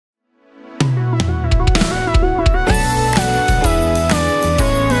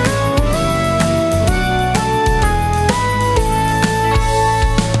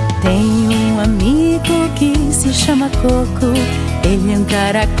coco. Ele é um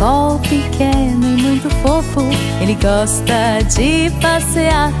caracol pequeno e muito fofo. Ele gosta de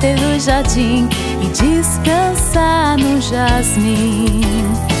passear pelo jardim e descansar no jasmim.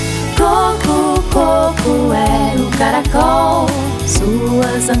 Coco, coco, é o caracol.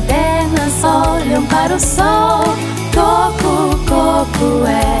 Suas antenas olham para o sol. Coco, coco,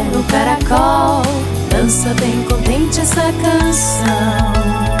 é o caracol. Dança bem contente essa canção.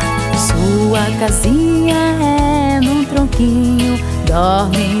 Sua casinha é num tronquinho.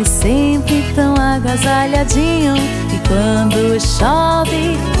 Dorme sempre tão agasalhadinho. E quando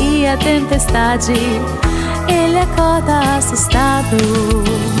chove e a tempestade, ele acorda assustado.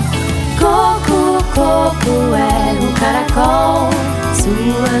 Coco, coco, é o caracol.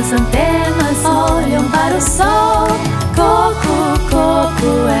 Suas antenas olham para o sol. Coco,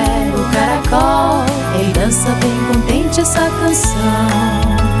 coco, é o caracol. Ele dança bem contente essa canção.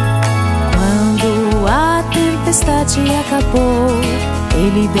 Quando a tempestade acabou,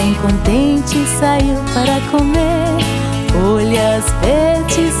 ele bem contente saiu para comer folhas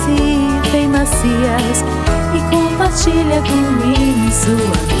verdes e bem macias e compartilha com ele e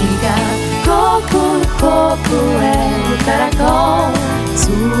sua amiga. Coco, coco, é o caracol.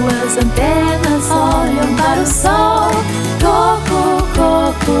 Suas antenas olham para o sol. Coco,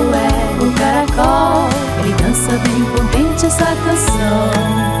 coco, é o caracol. Ele dança bem contente essa canção.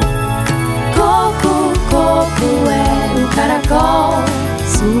 Coco, coco, é o caracol.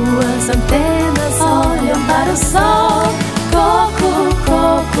 Suas antenas olham para o sol. Coco,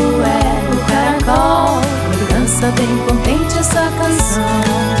 coco, é o caracol. Ele dança bem contente essa canção.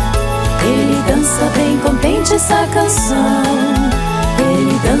 Ele dança bem contente essa canção.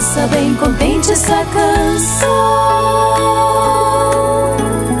 Ele dança bem contente essa canção.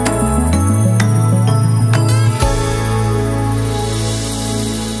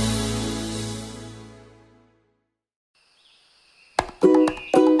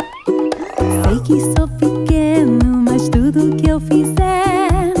 Sei que sou pequeno, mas tudo que eu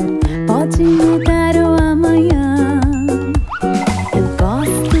fizer pode mudar o amanhã. Eu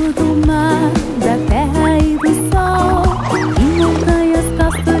gosto do mar, da terra e do sol, e montanhas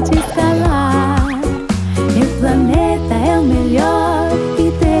gosto de escalar. Meu planeta é o melhor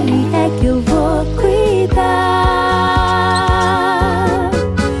e dele é que eu vou cuidar.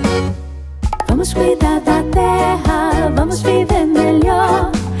 Vamos cuidar da terra, vamos viver melhor.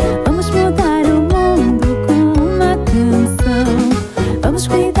 Vamos mudar o mundo com uma canção. Vamos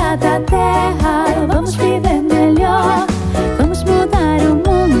cuidar da terra, vamos viver melhor. Vamos mudar o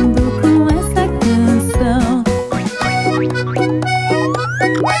mundo com essa canção.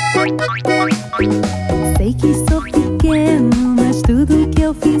 Sei que sou pequeno, mas tudo que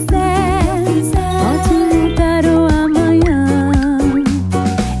eu fizer pode mudar o amanhã.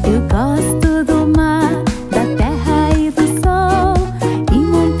 Eu gosto do mar, da terra e do sol, e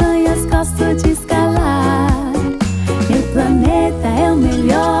montanhas gosto de escalar. Meu planeta é o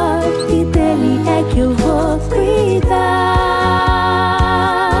melhor e dele é que eu vou cuidar.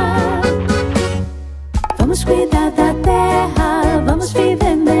 Vamos cuidar da terra, vamos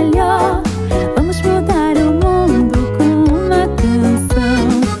viver melhor. Vamos mudar o mundo com uma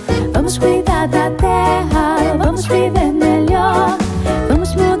canção. Vamos cuidar da terra, vamos viver melhor.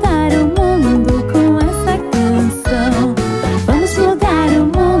 Vamos mudar o mundo com essa canção. Vamos mudar o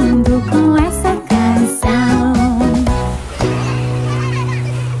mundo com essa canção.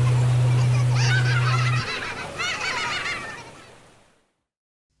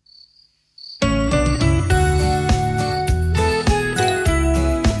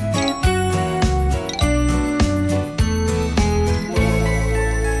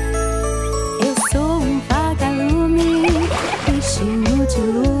 Eu sou um vagalume, bichinho de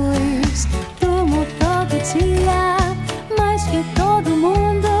luz. Durmo todo dia, mais que todo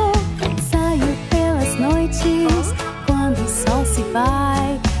mundo. Saio pelas noites, quando o sol se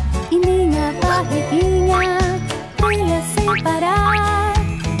vai, e minha barriguinha brilha sem parar.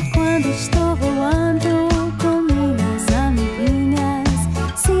 Quando estou voando com minhas amiguinhas,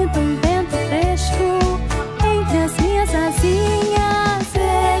 sinto um vento fresco entre as minhas asinhas.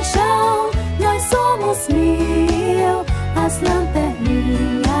 Vejam, nós somos mil, as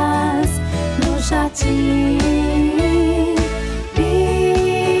lanterninhas no jardim.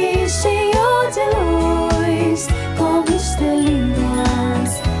 Bichinho de luz, como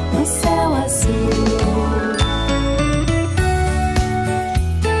estrelinhas no céu azul.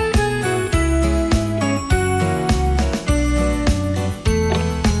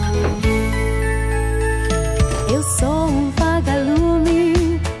 Eu sou um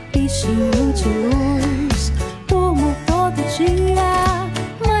vagalume, bichinho de luz. Durmo todo dia,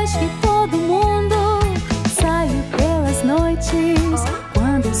 mais que todo mundo.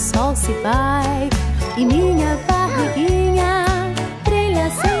 o sol se vai e minha formiguinha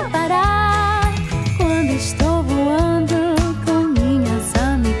brilha sem parar. Quando estou voando com minhas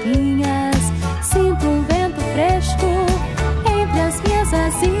amiguinhas, sinto um vento fresco entre as minhas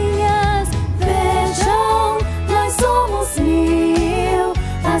asinhas. Vejam, nós somos 1000,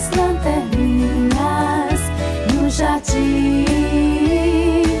 as lanterninhas no jardim.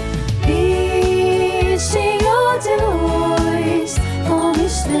 Bichinho de luz, como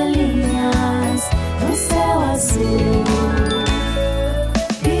estrelinhas no céu azul.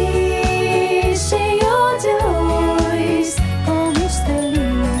 Bichinho de luz, como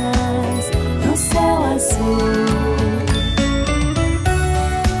estrelinhas no céu azul.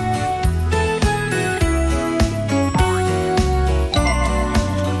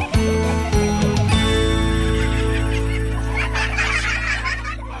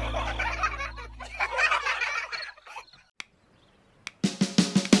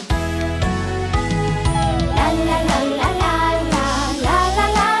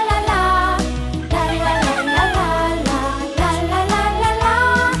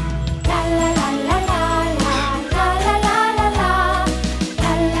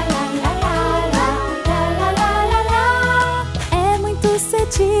 É muito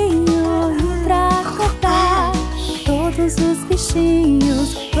cedinho e pra acordar, todos os bichinhos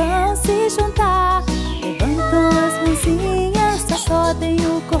vão se juntar. Levantam as mãozinhas, sacodem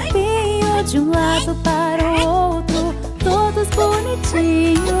o corpinho de um lado para o outro, todos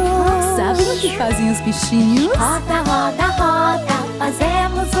bonitinhos. Sabe o que fazem os bichinhos? Roda, roda, roda,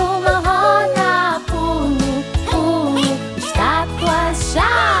 fazemos uma roda. Pulo, pulo, estátuas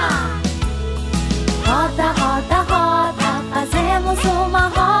já. Roda, roda, roda, fazemos uma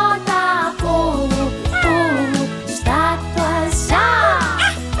roda. Pulo, pulo, estátuas já.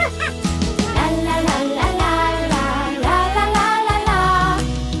 La la la la la la la la la la.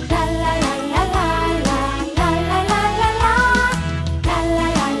 La la la la la la la la la la la. La la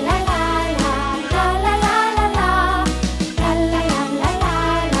la la la la la la la la la. La la la la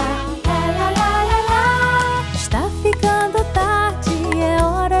la la la la. Está ficando tarde, é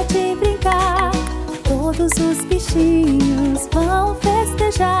hora de brincar. Todos os bichinhos vão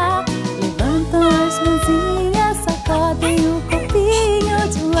festejar. Levantam as mãozinhas, sacodem o corpinho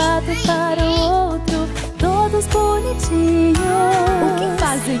de um lado para o outro, todos bonitinhos. O que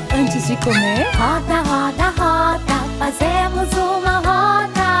fazem antes de comer? Roda, roda, roda, fazemos uma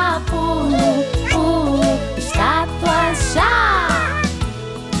roda. Pulo, pulo, estátuas já.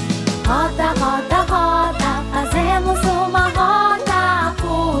 Roda, roda, roda, fazemos uma roda.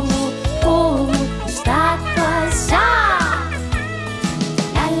 Pulo, pulo, estátuas já.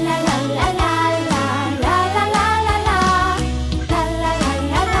 La la la la la la la la la la. La la la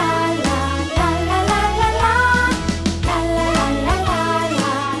la la la la la la la. La la la la la la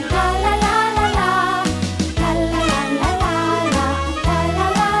la la la la. La la la la la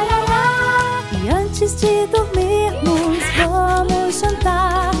la la la. E antes de dormirmos, vamos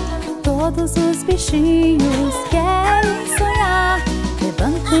jantar. Todos os bichinhos querem sonhar.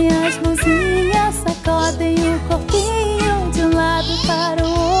 Levantem as mãozinhas, sacodem o corpinho de um lado para o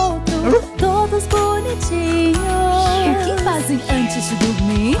outro, todos bonitinhos. O que fazem antes de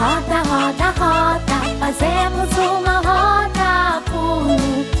dormir? Roda, roda, roda, fazemos uma roda. Pulo,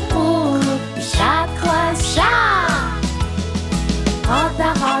 pulo, estátuas já. Roda,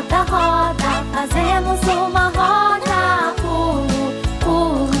 roda, roda, fazemos uma roda. Pulo,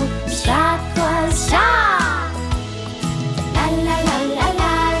 pulo, estátuas já. La la la la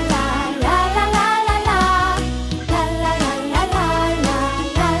la la la la la la. La la la la la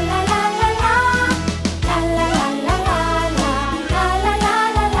la la la la la. La la la la la la la la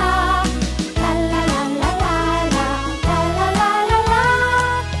la la. La la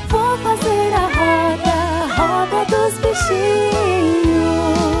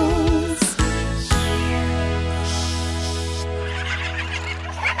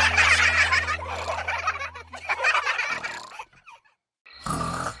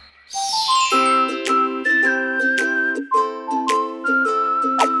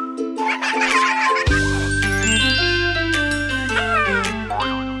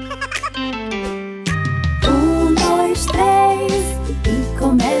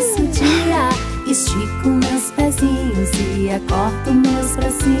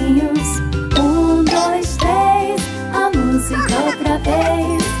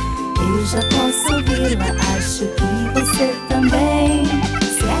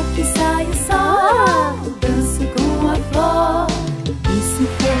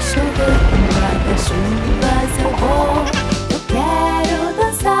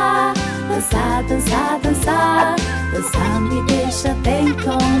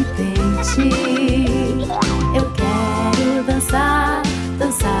Eu quero dançar,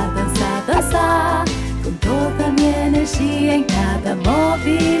 dançar, dançar, dançar, com toda a minha energia em cada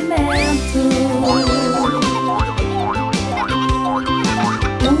movimento.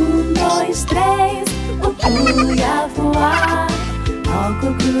 1, 2, 3, o pulo e a voar.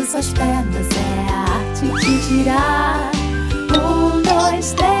 Logo cruzo as pernas, é a arte de girar. 1,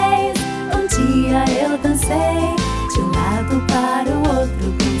 2, 3, um dia eu dancei de um lado para o outro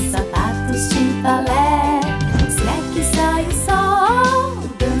com sapatos de balé. Se é que sai o sol,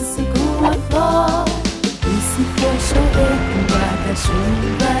 danço com a flor. E se for chover com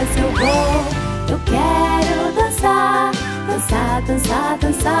guarda-chuvas eu vou. Eu quero dançar, dançar, dançar,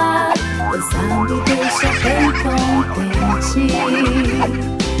 dançar. Dançando deixa bem contente.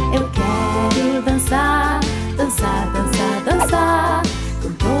 Eu quero dançar, dançar, dançar, dançar,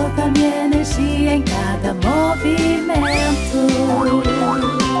 com toda a minha energia em cada movimento.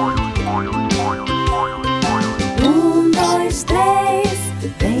 1, 2, 3,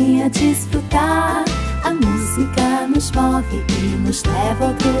 venha desfrutar. A música nos move e nos leva a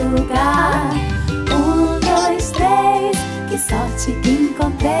outro lugar. 1, 2, 3, que sorte que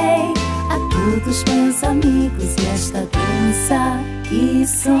encontrei a todos meus amigos e esta dança que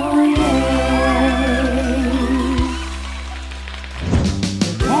sonhei.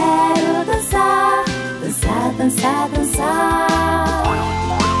 Eu quero dançar, dançar, dançar, dançar.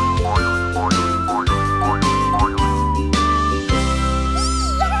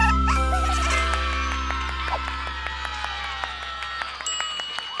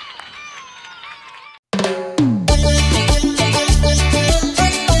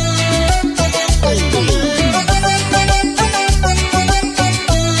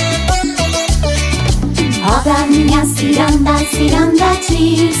 Roda minha ciranda, ciranda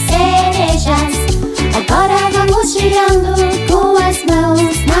de cerejas. Agora vamos girando com as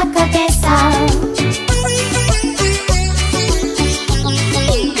mãos na cabeça.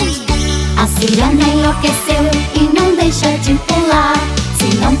 A ciranda enlouqueceu e não deixa de pular.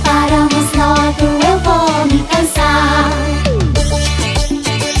 Se não paramos logo eu vou me cansar.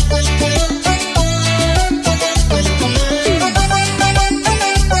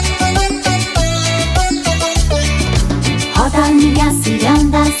 Minha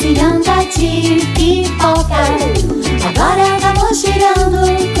ciranda, ciranda de pipoca. Agora vamos girando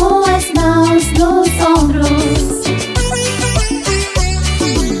com as mãos nos ombros.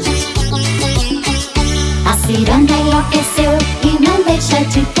 A ciranda enlouqueceu e não deixa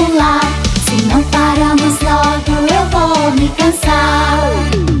de pular. Se não paramos logo eu vou me cansar.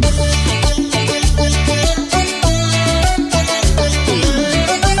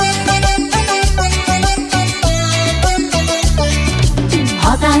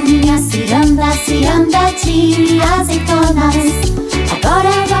 Minha ciranda, ciranda de azeitonas.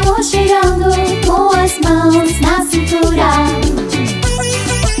 Agora vamos girando com as mãos na cintura.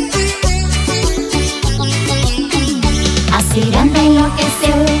 A ciranda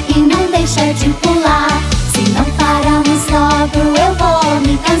enlouqueceu e não deixa de pular. Se não paramos logo eu vou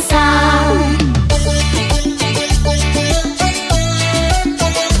me cansar.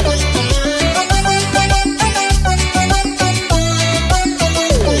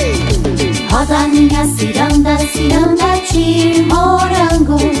 Roda minha ciranda, ciranda de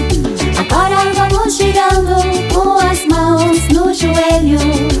morango. Agora vamos girando com as mãos no joelho.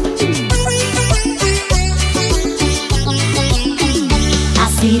 A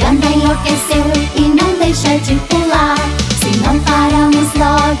ciranda enlouqueceu e não deixa de pular. Se não paramos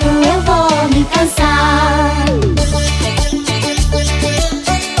logo eu vou me cansar.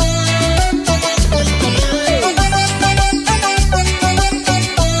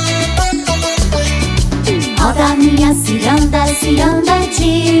 Roda minha ciranda, ciranda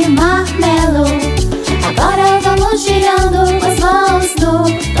de marmelo. Agora vamos girando com as mãos no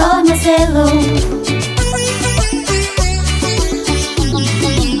tornozelo.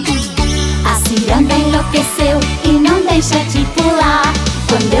 A ciranda enlouqueceu e não deixa de pular.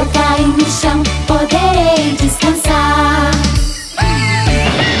 Quando eu cair no chão poderei descansar.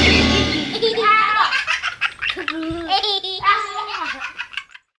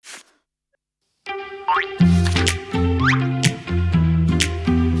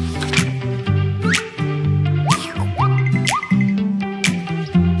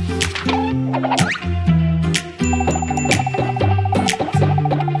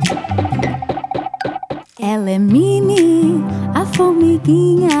 Ela é Mini, a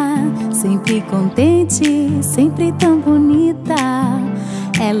formiguinha, sempre contente, sempre tão bonita.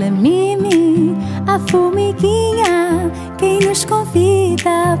 Ela é Mini, a formiguinha, quem nos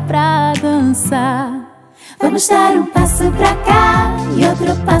convida pra dançar. Vamos dar um passo pra cá e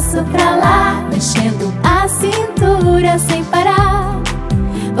outro passo pra lá, mexendo a cintura sem parar.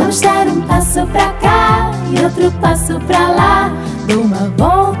 Vamos dar um passo pra cá e outro passo pra lá, dou uma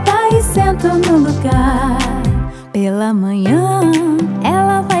volta e sento no lugar. Pela manhã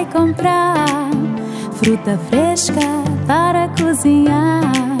ela vai comprar fruta fresca para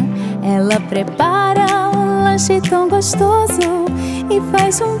cozinhar. Ela prepara um lanche tão gostoso e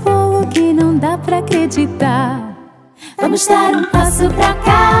faz um bolo que não dá pra acreditar. Vamos dar um passo pra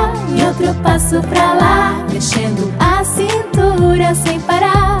cá e outro passo pra lá, mexendo a cintura sem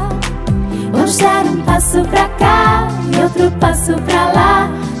parar. Vamos dar um passo pra cá e outro passo pra lá,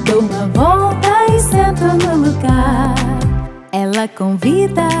 dou uma volta e sento no lugar. Ela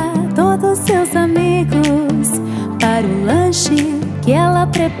convida todos seus amigos para o lanche que ela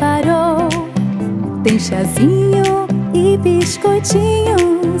preparou. Tem chazinho e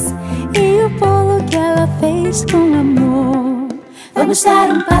biscoitinhos e o bolo que ela fez com amor. Vamos dar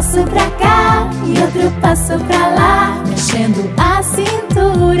um passo pra cá e outro passo pra lá, mexendo a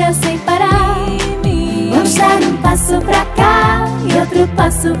cintura sem parar. Vamos dar um passo pra cá e outro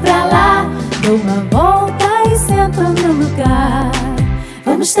passo pra lá, dou uma volta e sento no lugar.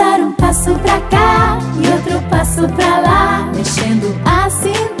 Vamos dar um passo pra cá e outro passo pra lá, mexendo a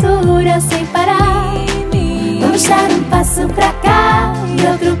cintura sem parar. Vamos dar um passo pra cá e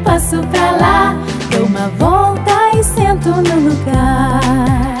outro passo pra lá, dou uma volta e sento no lugar.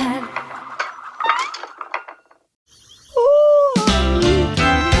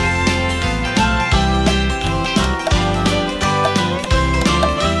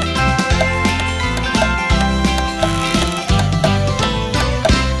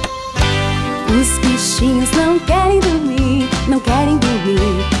 Os bichinhos não querem dormir, não querem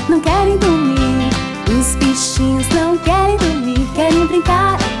dormir, não querem dormir. Os bichinhos não querem dormir, querem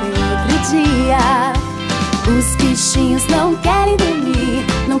brincar até outro dia. Os bichinhos não querem dormir,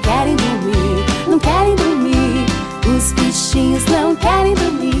 não querem dormir, não querem dormir. Os bichinhos não querem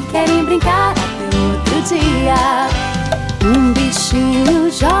dormir, querem brincar até outro dia. Um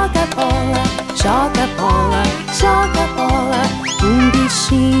bichinho joga bola, joga bola, joga bola. Um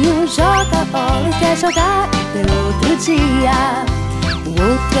bichinho joga bola e quer jogar até outro dia. O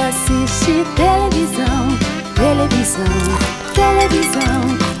outro assiste televisão, televisão, televisão.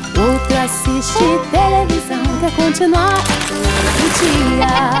 O outro assiste televisão, quer continuar até outro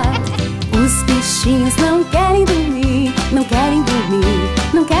dia. Os bichinhos não querem dormir, não querem dormir,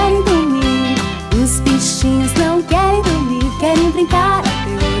 não querem dormir. Os bichinhos não querem dormir, querem brincar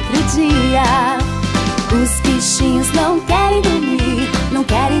até outro dia. Os bichinhos não querem dormir, não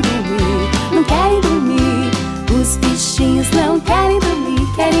querem dormir, não querem dormir. Os bichinhos não querem dormir,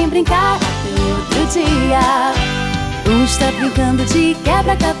 querem brincar até outro dia. Um está brincando de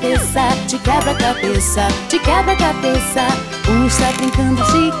quebra-cabeça, de quebra-cabeça, de quebra-cabeça. Um está brincando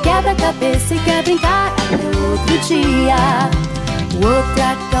de quebra-cabeça e quer brincar até outro dia. O outro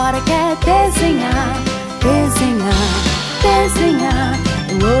agora quer desenhar, desenhar, desenhar.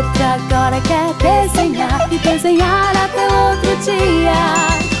 O outro agora quer desenhar e desenhar até outro dia.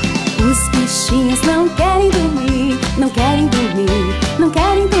 Os bichinhos não querem dormir, não querem dormir, não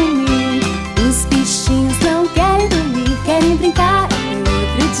querem dormir. Os bichinhos não querem dormir, querem brincar até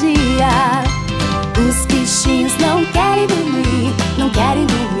outro dia. Os bichinhos não querem dormir, não querem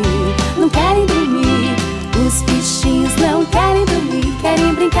dormir, não querem dormir. Os bichinhos não querem dormir,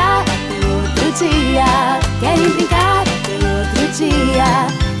 querem brincar até outro dia. Querem brincar até outro dia.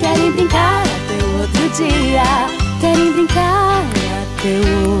 Querem brincar até outro dia. Querem brincar até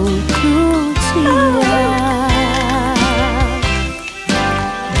outro dia.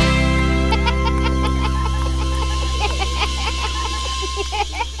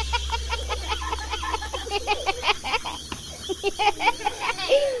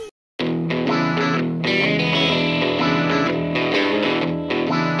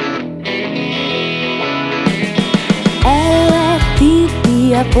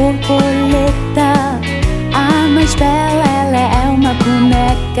 A borboleta, a mais bela, ela é uma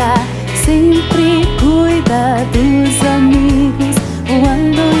boneca. Sempre cuida dos amigos,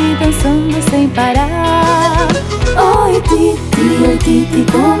 voando e dançando sem parar. Oi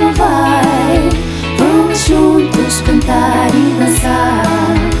Titi, como vai? Vamos juntos cantar e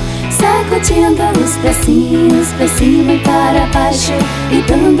dançar, sacudindo os bracinhos pra cima e para baixo e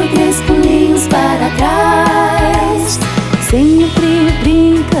dando 3 pulinhos para trás. Sempre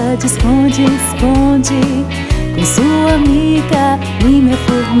brinca de esconde-esconde com sua amiga e minha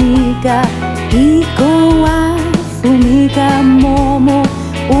formiga. E com a formiga Momo,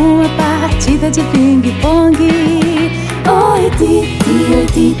 uma partida de ping-pong. Oi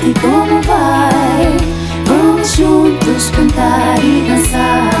Titi, como vai? juntos cantar e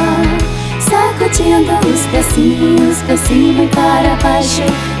dançar, sacudindo os bracinhos pra cima e para baixo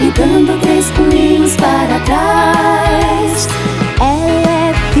e dando 3 pulinhos para trás. Ela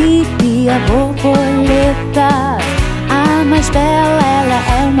é Bibi, a borboleta, a mais bela, ela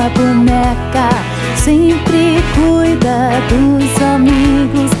é uma boneca. Sempre cuida dos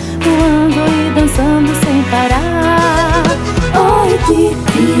amigos, voando e dançando sem parar. Oi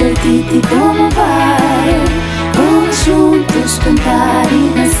Titi, como vai? Vamos juntos cantar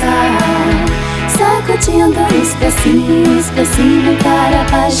e dançar, sacudindo os bracinhos pra cima e para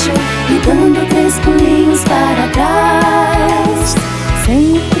baixo e dando 3 pulinhos para trás.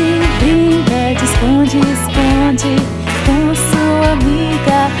 Sempre brinca de esconde-esconde com sua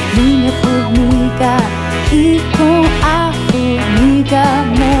amiga, minha formiga, e com a formiga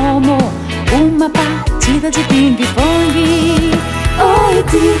Momo, uma partida de ping-pong. Oi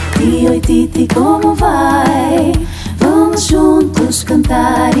Titi, como vai? Vamos juntos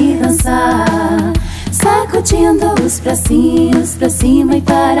cantar e dançar, sacudindo os bracinhos pra cima e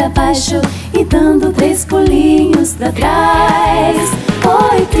para baixo e dando 3 pulinhos pra trás.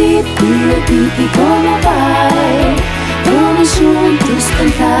 Oi Titi, como vai? Vamos juntos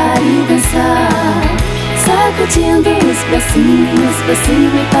cantar e dançar, sacudindo os bracinhos pra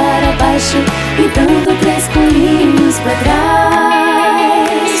cima e para baixo e dando 3 pulinhos pra trás.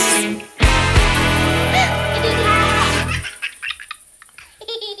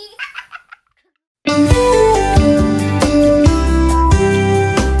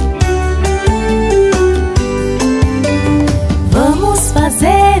 Vamos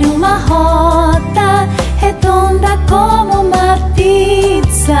fazer uma roda redonda como uma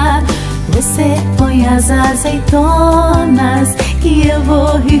pizza. Você põe as azeitonas e eu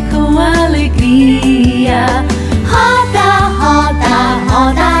vou rir com alegria. Roda, roda,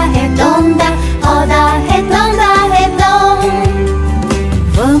 roda redonda, roda redonda, redonda.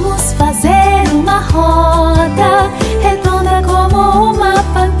 Vamos fazer uma roda redonda como uma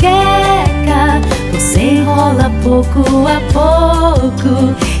panqueca. Você enrola pouco a pouco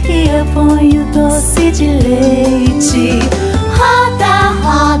e eu ponho doce de leite. Roda,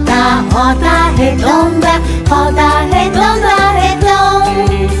 roda, roda redonda, roda redonda, redonda.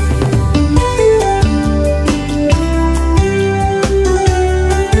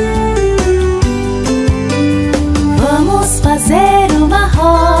 Vamos fazer uma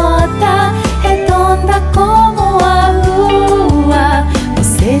roda redonda como a lua.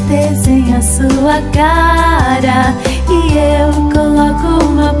 Você desenha sua cara e eu coloco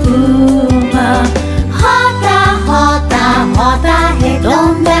uma pluma. Roda, roda, roda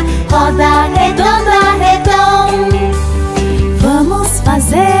redonda, roda redonda, redonda. Vamos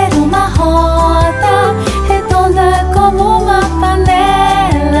fazer uma roda redonda como uma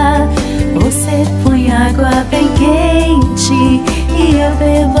panela. Você põe água bem quente e eu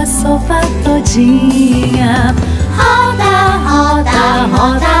bebo a sopa todinha. Roda, roda,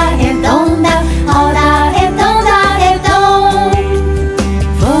 roda redonda, roda redonda, redonda.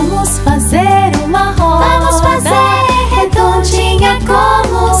 Vamos fazer uma roda, vamos fazer redondinha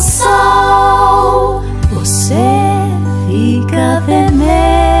como o sol. Você fica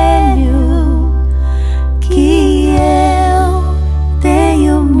vermelho que eu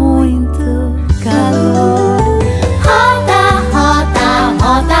tenho muito calor. Roda, roda,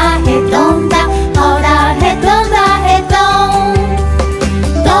 roda redonda, roda redonda, redonda.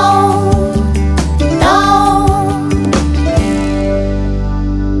 Dom, dom.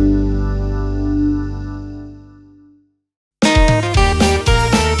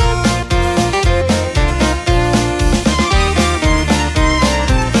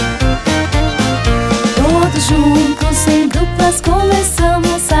 Todos juntos em duplas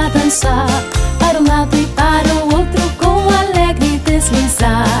começamos a dançar, para um lado e para o outro com alegre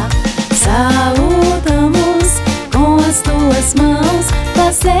deslizar. Saúdamos com as 2 mãos,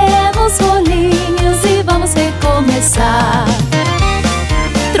 fazemos rolinhos e vamos recomeçar.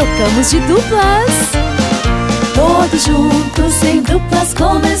 Trocamos de duplas. Todos juntos em duplas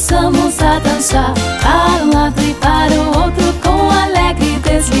começamos a dançar, para um lado e para o outro com alegre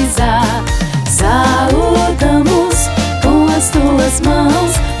deslizar. Saúdamos com as 2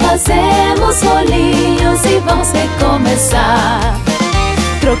 mãos, fazemos rolinhos e vamos recomeçar.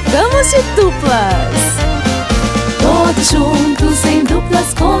 Trocamos de duplas. Todos juntos em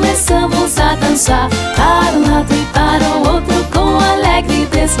duplas começamos a dançar, para um lado e para o outro com alegre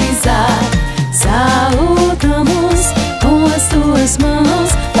deslizar. Saúdamos com as 2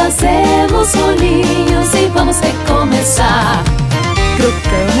 mãos, fazemos rolinhos e vamos recomeçar.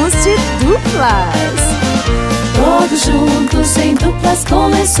 Trocamos de duplas. Todos juntos em duplas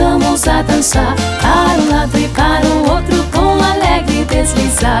começamos a dançar, para um lado e para o outro com alegre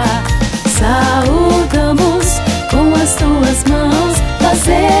deslizar. Saudamos com as tuas mãos,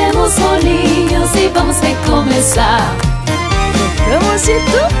 fazemos rolinhos e vamos recomeçar. Trocamos de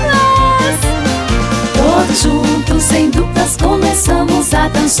duplas. Todos juntos em duplas começamos a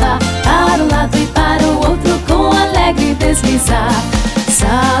dançar, para um lado e para o outro com alegre deslizar.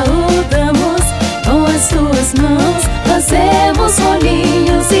 Saudamos com as tuas mãos, fazemos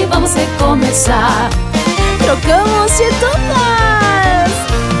rolinhos e vamos recomeçar. Trocamos de duplas.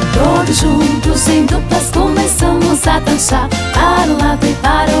 Todos juntos em duplas começamos a dançar, para um lado e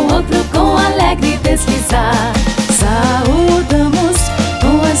para o outro com alegre deslizar. Saudamos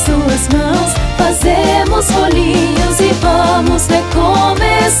com as tuas mãos, fazemos rolinhos e vamos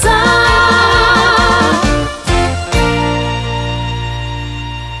recomeçar.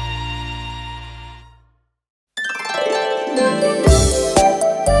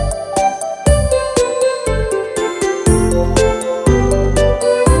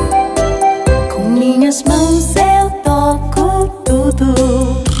 Com minhas mãos eu toco tudo,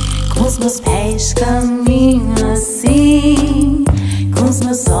 com os meus pés caminho assim, com os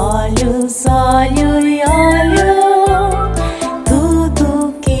meus olhos olho e olho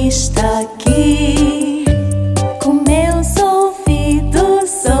tudo que está aqui. Com meus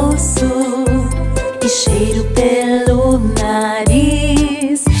ouvidos ouço e cheiro pelo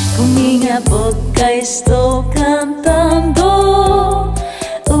nariz. Com minha boca estou cantando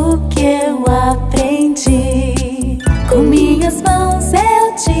o que eu aprendi. Com minhas mãos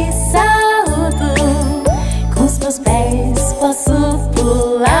eu te saúdo, com os meus pés posso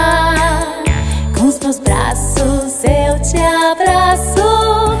pular, com os meus braços eu te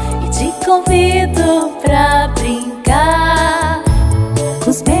abraço e te convido pra brincar. Com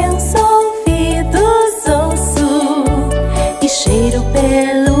os meus ouvidos ouço e cheiro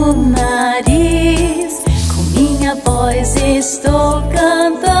pelo nariz. Com minha voz estou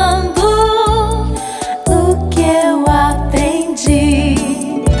cantando o que eu aprendi.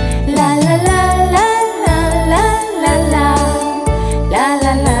 La la la la la la la la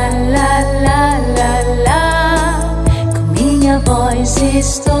la la la la la la. Com minha voz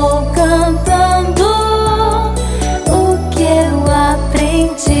estou cantando o que eu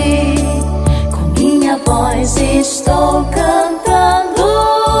aprendi. Com minha voz estou cantando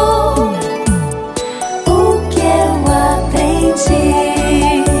o que eu aprendi.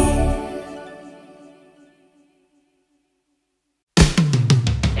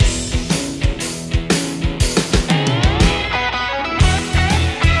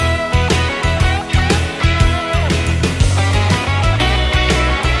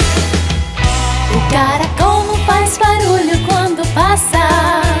 O caracol não faz barulho quando passa,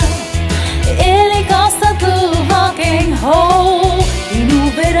 ele gosta do rock and roll. E no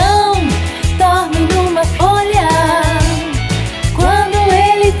verão dorme numa folha quando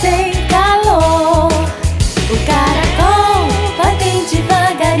ele tem calor. O caracol vai bem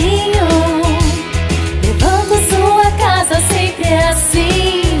devagarinho, levando sua casa sempre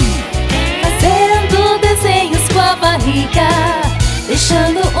assim, fazendo desenhos com a barriga,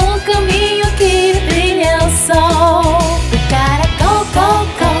 deixando um caminho que brilha ao sol. O caracol,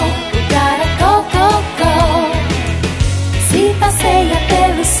 cocó, o caracol, cocó, se passeia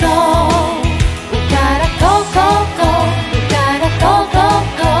pelo sol. O caracol, cocó, o caracol,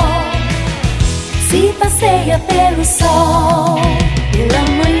 cocó, se passeia pelo sol. Pela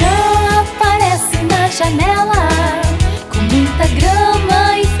manhã aparece na janela, com muita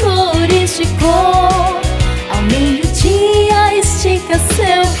grama e flores de cor. Ao meio-dia estica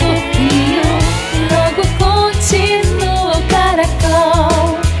seu corpinho e logo continua o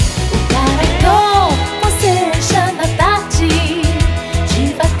caracol. O caracol bocejando à tarde,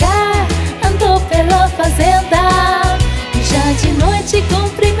 devagar andou pela fazenda e já de noite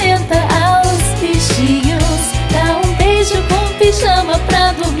cumprimenta aos bichinhos, dá um beijo com pijama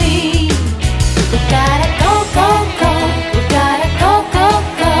pra dormir. O caracol, cocó, o caracol,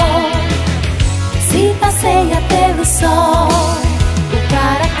 cocó, se passeia pelo sol. O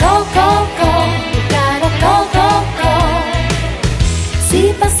caracol, cocó, o caracol, cocó, se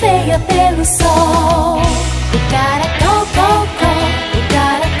passeia pelo sol. O caracol, cocó, o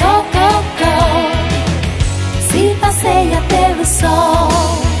caracol, cocó, se passeia pelo sol.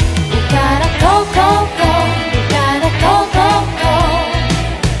 O caracol, cocó, o caracol, cocó,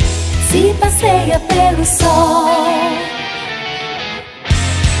 se passeia pelo sol.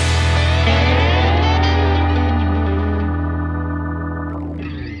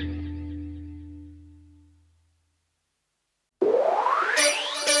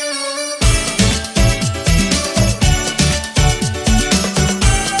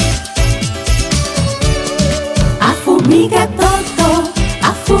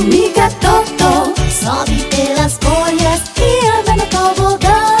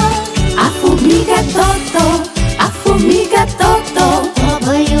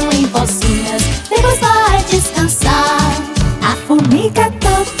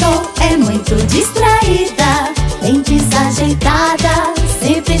 To-To é muito distraída, bem desajeitada,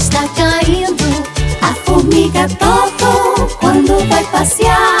 sempre está caindo. A formiga To-To, quando vai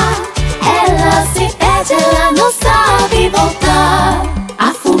passear, ela se perde, ela não sabe voltar.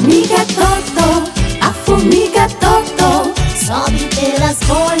 A formiga To-To, a formiga To-To, sobe pelas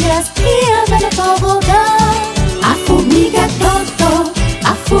folhas e anda no tobogã. A formiga To-To,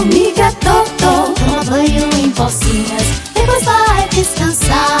 a formiga To-To, toma banho em pocinhas, depois vai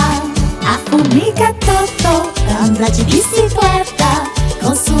descansar. A formiga To-To anda de bicicleta,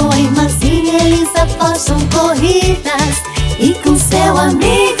 com sua irmãzinha eles apostam corridas. E com seu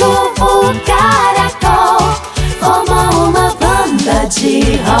amigo o Caracol formam uma banda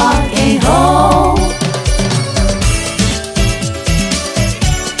de rock and roll.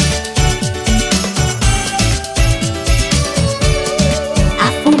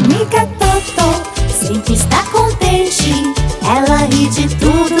 A formiga To-To sempre está contente, ela ri de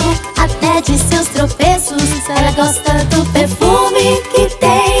tudo, até de seus tropeços. Ela gosta do perfume que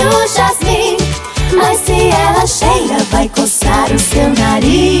tem o jasmim, mas se ela cheira vai coçar o seu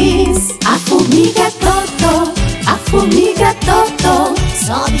nariz. A formiga To-To, a formiga To-To,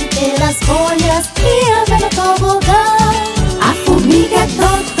 sobe pelas folhas e anda no tobogã. A formiga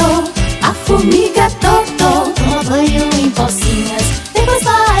To-To, a formiga To-To, toma banho em pocinhas, depois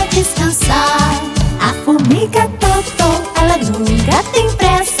vai descansar. A formiga To-To, ela nunca tem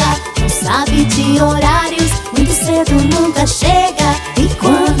pressa, não sabe de horários, muito cedo nunca chega. E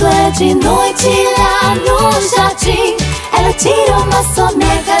quando é de noite lá no jardim, ela tira uma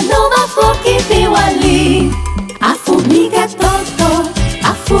soneca numa flor que viu ali. A formiga To-To,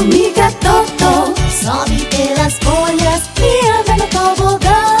 a formiga To-To, sobe pelas folhas e anda no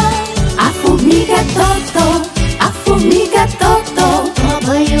tobogã. A formiga To-To, a formiga To-To, toma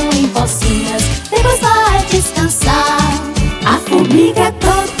banho em pocinhas, depois vai descansar. A formiga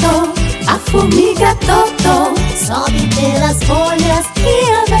To-To, a formiga To-To, sobe pelas folhas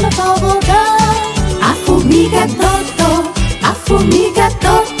e anda no tobogã. A formiga To-To, a formiga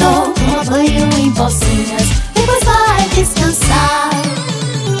To-To, toma banho em pocinhas, depois vai descansar.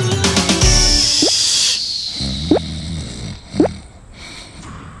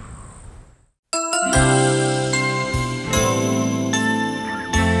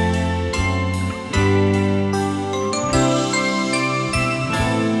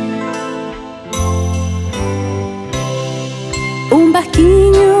 Um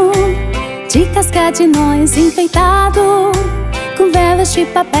barquinho de casca de nós enfeitado, com velas de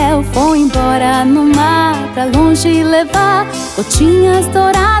papel, foi embora no mar, pra longe levar gotinhas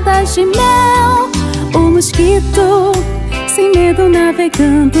douradas de mel. O mosquito, sem medo,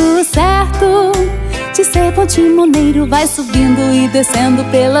 navegando certo, de ser bom timoneiro, vai subindo e descendo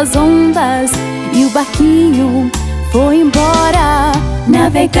pelas ondas. E o barquinho foi embora.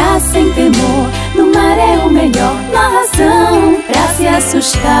 Navegar sem temor no mar é o melhor, não há razão pra se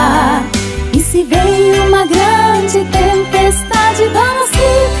assustar. E se vem uma grande tempestade, vamos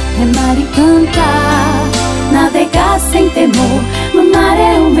rir, remar e cantar. Navegar sem temor no mar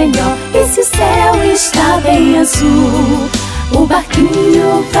é o melhor, e se o céu está bem azul, o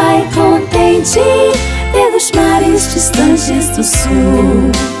barquinho vai contente pelos mares distantes do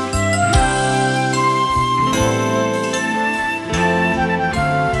sul.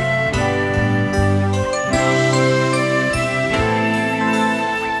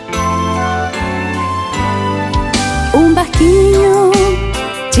 Um barquinho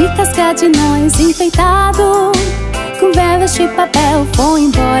de casca de nós enfeitado, com velas de papel, foi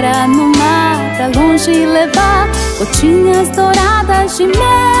embora no mar, pra longe levar gotinhas douradas de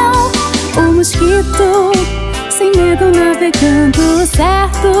mel. O mosquito, sem medo, navegando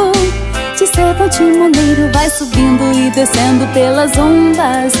certo, de ser bom timoneiro, vai subindo e descendo pelas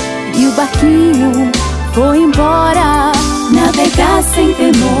ondas. E o barquinho foi embora. Navegar sem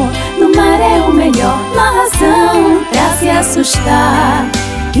temor no mar é o melhor, não há razão pra se assustar.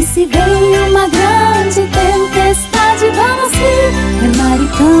 E se vem uma grande tempestade, vamos rir, remar e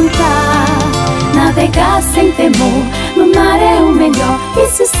cantar. Navegar sem temor no mar é o melhor, e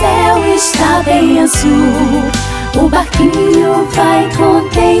se o céu está bem azul, o barquinho vai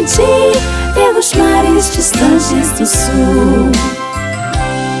contente pelos mares distantes do sul.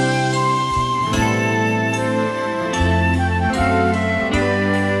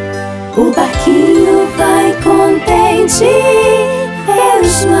 O barquinho vai contente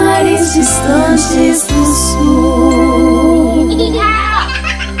pelos mares distantes do sul.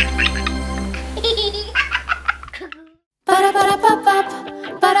 Para para papap,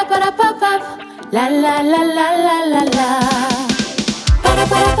 para papap, la la la la la la la. Para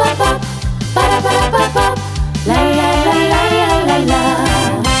papap, para papap, la la la la la la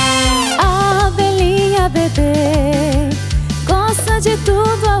la.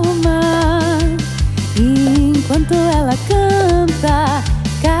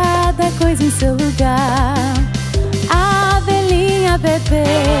 coisa em seu lugar. A abelhinha bebê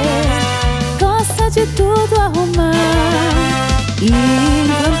gosta de tudo arrumar. E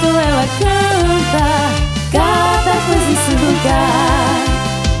enquanto ela canta, cada coisa em seu lugar.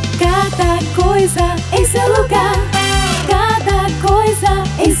 Cada coisa em seu lugar. Cada coisa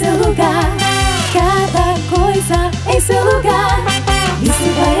em seu lugar. Cada coisa em seu lugar.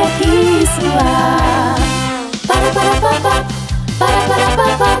 Isso vai aqui, isso lá. Para, la, la, la, la,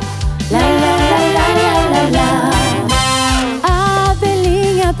 la, la. A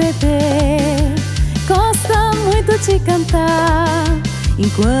abelhinha bebê gosta muito de cantar,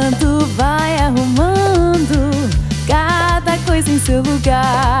 enquanto vai arrumando cada coisa em seu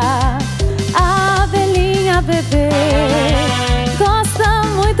lugar. A abelhinha bebê gosta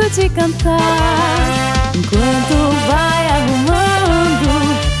muito de cantar, enquanto vai arrumando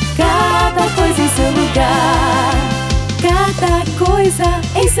cada coisa em seu lugar. Cada coisa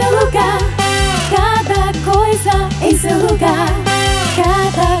em seu lugar. Cada coisa em seu lugar.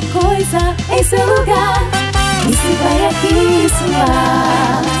 Cada coisa em seu lugar. Isso vai aqui, isso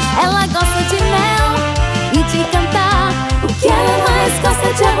lá. Ela gosta de mel e de cantar. O que ela mais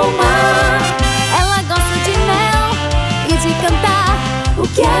gosta de arrumar? Ela gosta de mel e de cantar. O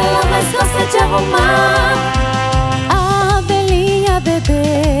que ela mais gosta de arrumar? A abelhinha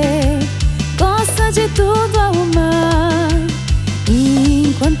bebê gosta de tudo arrumar. E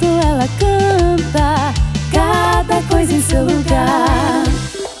enquanto ela canta, cada coisa em seu lugar.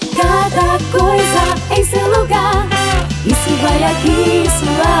 Cada coisa em seu lugar. Isso vai aqui, isso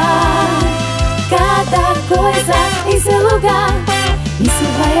lá. Cada coisa em seu lugar. Isso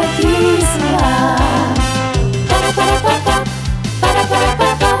vai aqui, isso lá. Para, la, la,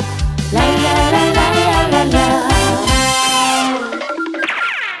 la, la, la, la.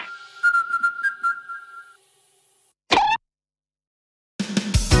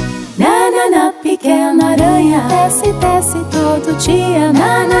 Nanana, pequena aranha, desce, desce todo dia.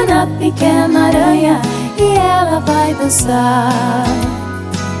 Nanana, pequena aranha, e ela vai dançar.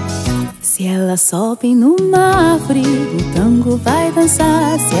 Se ela sobe numa árvore, o tango vai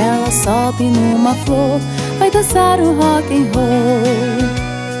dançar. Se ela sobe numa flor, vai dançar o rock and roll.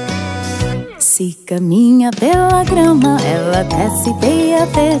 Se caminha pela grama, ela desce teia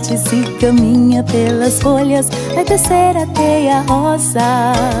verde. Se caminha pelas folhas, vai descer a teia rosa.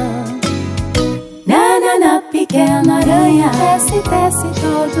 Nanana, pequena aranha, desce, desce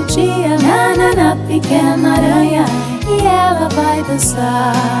todo dia. Nanana, pequena aranha, e ela vai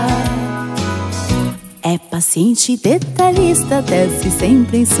dançar. É paciente, detalhista, desce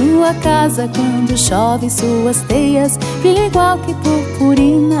sempre em sua casa. Quando chove, suas teias brilham igual que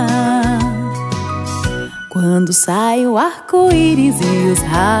purpurina. Quando sai o arco-íris e os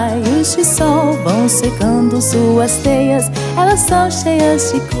raios de sol vão secando suas teias, elas são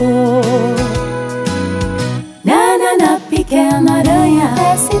cheias de cor. Nanana, pequena aranha,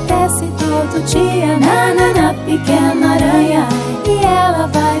 desce, desce todo dia. Nanana, pequena aranha, e ela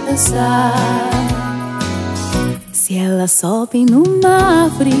vai dançar. Se ela sobe numa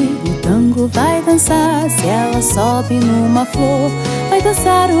árvore, o tango vai dançar. Se ela sobe numa flor, vai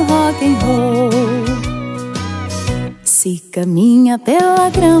dançar o rock and roll. Se caminha pela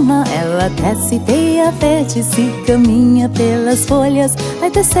grama, ela desce teia verde. Se caminha pelas folhas, vai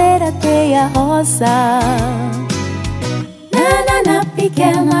descer a teia rosa. Nanana,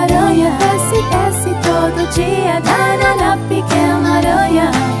 pequena aranha, desce, desce todo dia. Nanana, pequena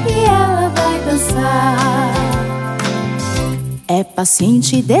aranha, e ela vai dançar. É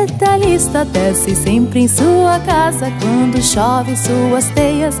paciente, detalhista, desce sempre em sua casa. Quando chove, suas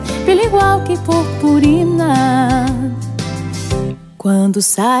teias brilham igual que purpurina. Quando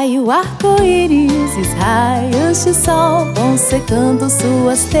sai o arco-íris e os raios de sol vão secando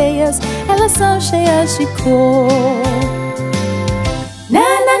suas teias, elas são cheias de cor.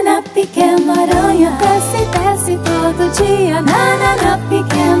 Nanana, pequena aranha, desce, desce todo dia. Nanana,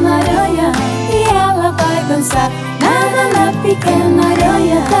 pequena aranha, e ela vai dançar. Nanana, pequena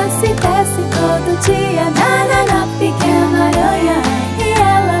aranha, desce, desce todo dia. Nanana, pequena aranha, e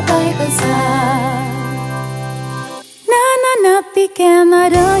ela vai dançar. Nanana, pequena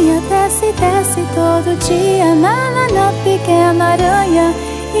aranha, desce, desce todo dia. Nanana, pequena aranha,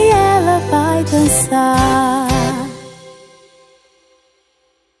 e ela vai dançar.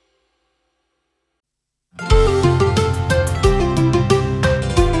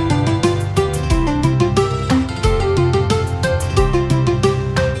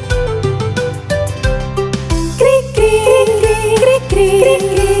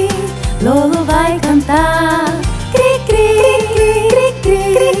 Lolo vai cantar. Cri, cri, cri, cri, cri,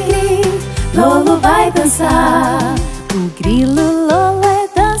 cri, cri. Lolo vai dançar. O grilo Lolo é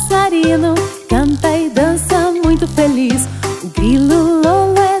dançarino,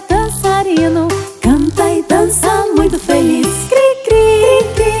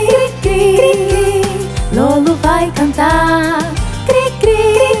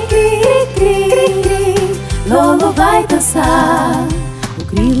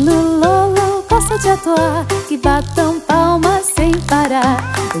 de atuar, que batam palmas sem parar.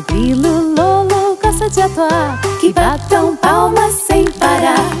 O grilo lolo gosta de atuar, que batam palmas sem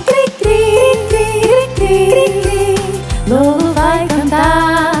parar. Cri, cri, cri, cri, cri, cri, lolo vai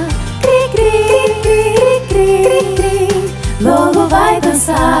cantar. Cri, cri, cri, cri, cri, lolo vai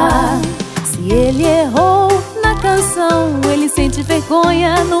dançar. Se ele errou na canção, ele sente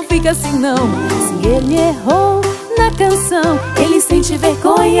vergonha, não fica assim não. Se ele errou na canção, ele sente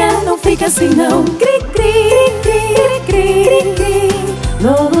vergonha, não fica assim não. Cri, cri, cri, cri, cri,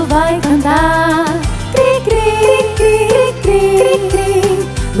 lolo vai cantar. Cri, cri, cri, cri, cri,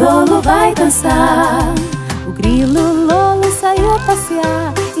 lolo vai dançar. O grilo lolo saiu a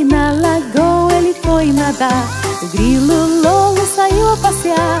passear e na lagoa ele foi nadar. O grilo lolo saiu a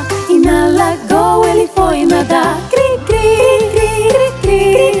passear e na lagoa ele foi nadar. Cri, cri, cri,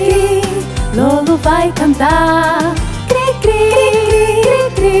 cri, cri, lolo vai cantar. Cri, cri,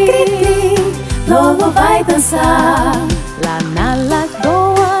 cri, cri, cri, lolo vai dançar. Lá na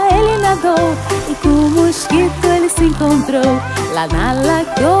lagoa ele nadou e com o mosquito ele se encontrou. Lá na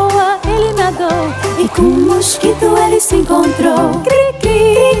lagoa ele nadou e com o mosquito ele se encontrou. Cri,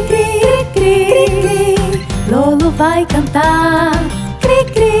 cri, cri, cri, cri, lolo vai cantar. Cri,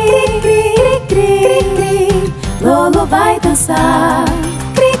 cri, cri, cri, cri, lolo vai dançar.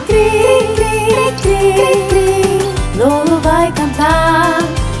 Cri, cri, cri, cri, cri, lolo vai cantar.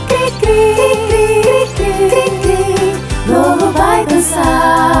 Cri, cri, cri, cri, cri, lolo vai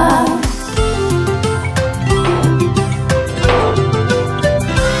dançar.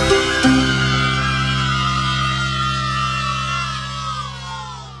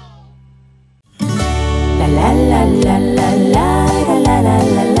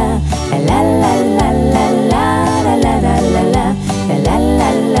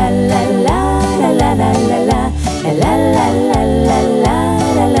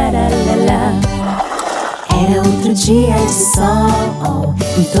 Era outro dia de sol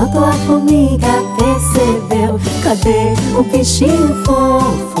e toda a formiga percebeu. Cadê o bichinho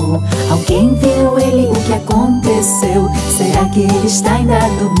fofo? Alguém viu ele? O que aconteceu? Será que ele está ainda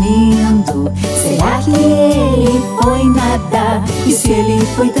dormindo? Será que ele foi nadar? E se ele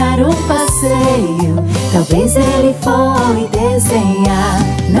foi dar um passeio? Talvez ele foi desenhar.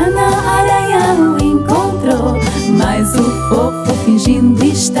 Nana Aranha o encontrou, mas o fofo fingindo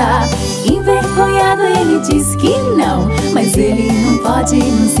estar envergonhado. Ele diz que não, mas ele não pode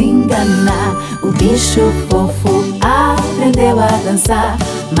nos enganar. O bicho fofo aprendeu a dançar,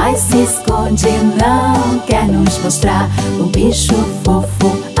 mas se esconde, não quer nos mostrar. O bicho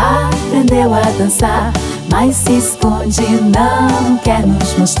fofo aprendeu a dançar, mas se esconde, não quer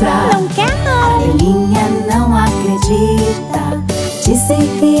nos mostrar. Não quer não. A abelhinha não acredita, dizem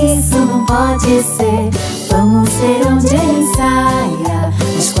que isso não pode ser. Vamos ver onde ele ensaia,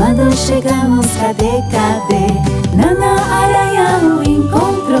 mas quando chegamos, cadê, cadê? Nana Aranha o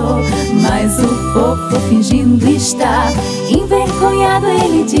encontrou, mas o fofo fingindo estar envergonhado.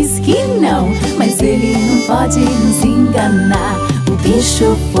 Ele diz que não, mas ele não pode nos enganar. O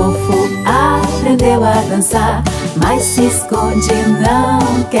bicho fofo aprendeu a dançar, mas se esconde,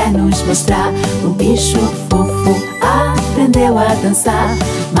 não quer nos mostrar. O bicho fofo aprendeu a dançar,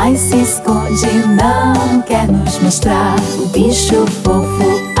 mas se esconde, não quer nos mostrar. O bicho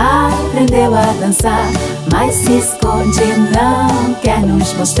fofo aprendeu a dançar, mas se esconde, não quer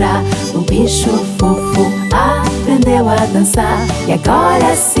nos mostrar. O bicho fofo aprendeu a dançar, e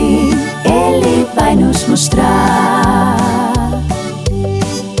agora sim ele vai nos mostrar.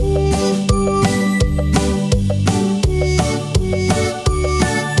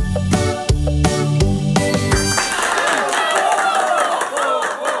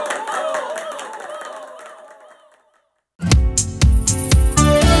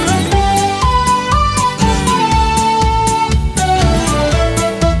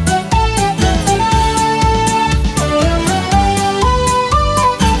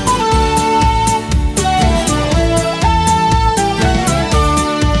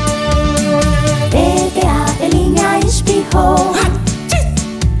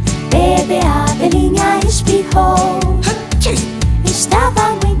 Estava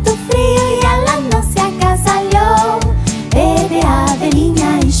muito frio e ela não se agasalhou. Bebê, a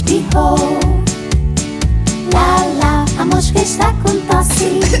abelhinha espirrou. Lá, lá, a mosca está com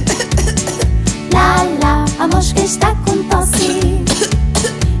tosse. Lá, lá, a mosca está com tosse.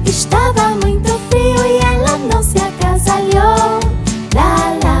 Estava muito frio e ela não se agasalhou.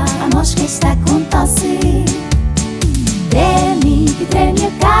 Lá, lá, a mosca está com tosse. Treme, que treme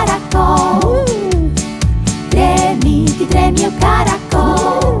o caracol. Treme, que treme o caracol.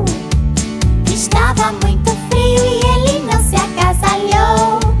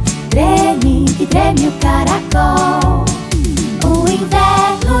 vem o caracol. O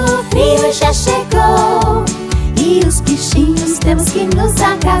inverno frio já chegou e os bichinhos temos que nos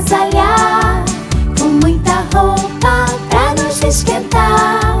agasalhar, com muita roupa pra nos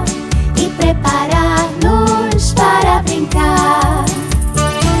esquentar e preparar-nos para brincar.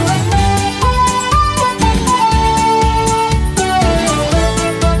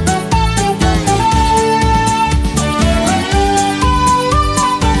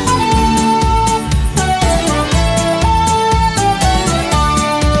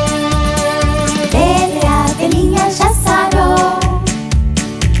 Bebê, a abelhinha já sarou.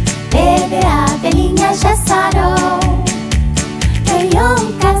 Bebê, a abelhinha já sarou. Ganhou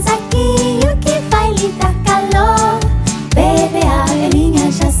um casaquinho que vai lhe dar calor. Bebê, a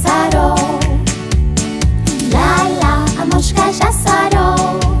abelhinha já sarou. Lá, lá, a mosca já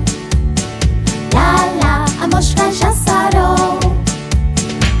sarou. Lá, lá, a mosca já sarou.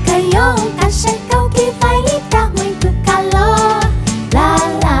 Ganhou um cachecol que vai lhe dar muito calor. Lá,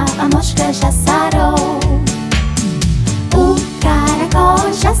 lá, a mosca já sarou. O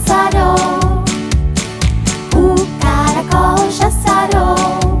caracol já sarou. O caracol já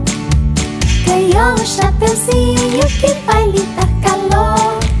sarou. Ganhou um chapeuzinho que vai lhe dar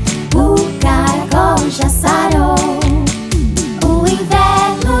calor. O caracol já sarou. O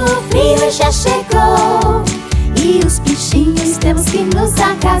inverno frio já chegou e os bichinhos temos que nos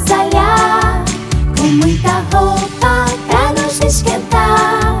agasalhar, com muita roupa pra nos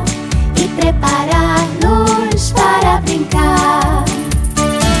esquentar e preparar-nos para brincar.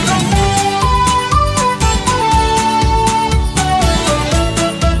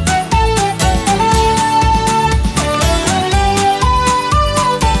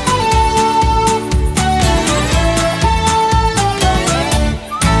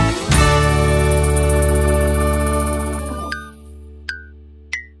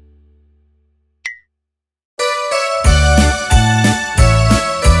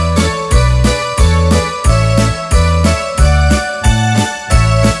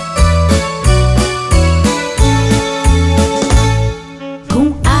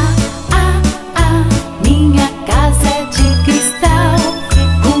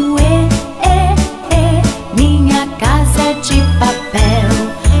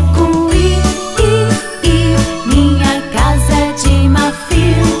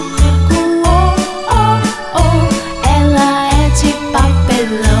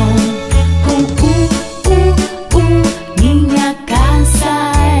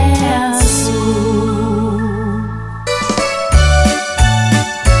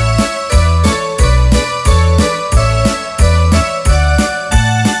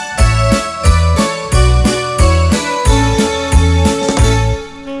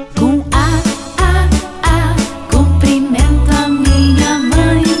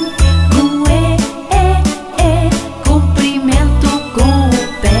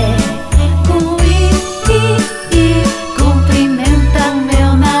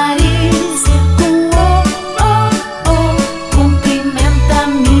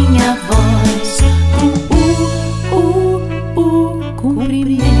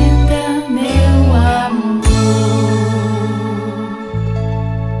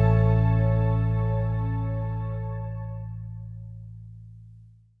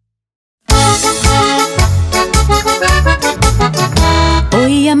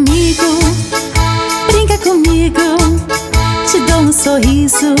 Oi, amigo, brinca comigo. Te dou um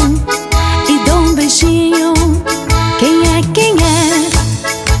sorriso e dou um beijinho. Quem é?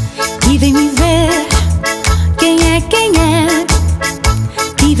 Que vem me ver? Quem é?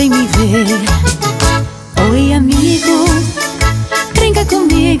 Que vem me ver? Oi, amigo, brinca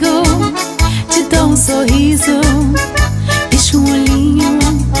comigo. Te dou um sorriso, pisco um olhinho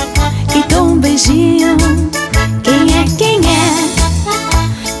e dou um beijinho. Quem é?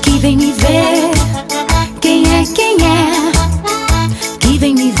 Que vem me ver? Quem é? Que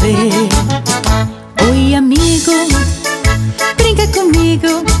vem me ver? Oi, amigo, brinca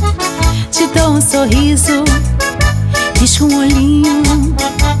comigo. Te dou um sorriso, pisco um olhinho,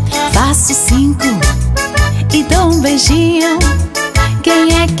 faço 5 e dou um beijinho.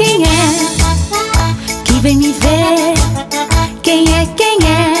 Quem é? Que vem me ver? Quem é?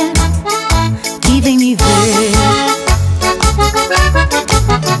 Que vem me ver?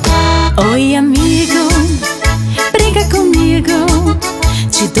 Oi, amigo, brinca comigo.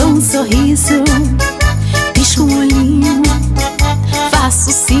 Te dou um sorriso, pisco um olhinho,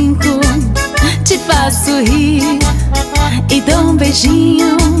 faço 5, te faço rir e dou um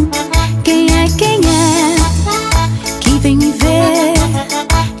beijinho. Quem é? Que vem me ver?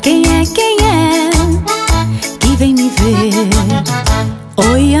 Quem é? Que vem me ver?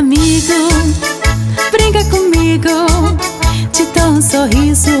 Oi, amigo, brinca comigo, te dou um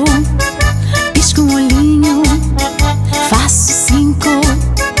sorriso, pisco um olhinho, faço 5,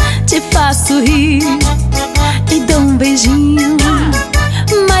 te faço rir e dou um beijinho,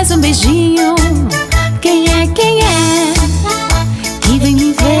 mais um beijinho. Quem é que vem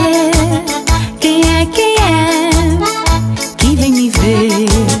me ver? Quem é que vem me ver?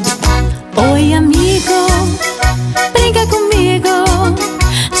 Oi, amigo, brinca comigo,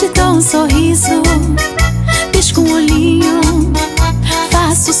 te dou um sorriso, pisco um olhinho,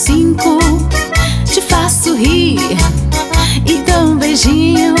 faço 5, te faço rir e dou um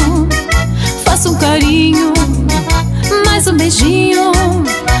beijinho, faço um carinho, mais um beijinho.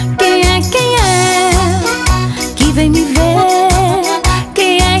 Quem é que vem me ver?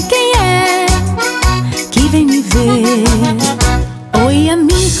 Quem é que vem me ver? Oi,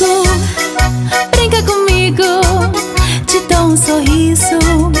 amigo, brinca comigo, te dou um sorriso,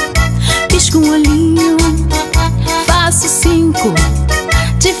 pisco um olhinho, faço 5,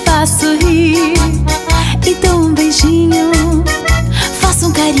 te faço rir e dou um beijinho, faço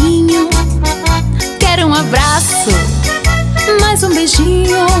um carinho, quero um abraço, mais um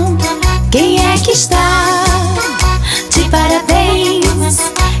beijinho. Quem é que está de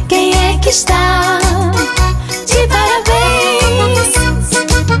parabéns? Quem é que está de parabéns?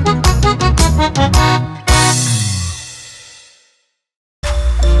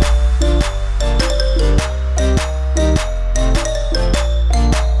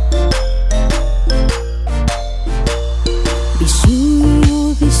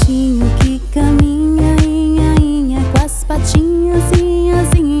 Bichinho, bichinho que caminha, inha, com as patinhas,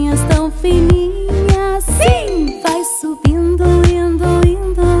 inhas tão fininhas. Sim! Vai subindo,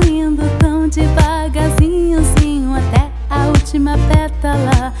 indo tão devagarzinho, até a última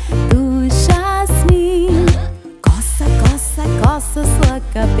pétala do jasmim. Coça sua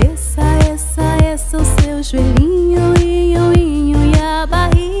cabeça, essa o seu joelhinho, inho e a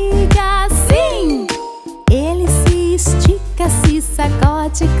barriga. Sim! Ele se estica, se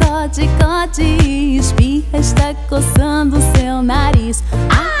sacode, code, espirra, está coçando seu nariz.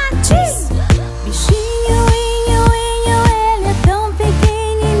 Diz! Bichinho, inho, ele é tão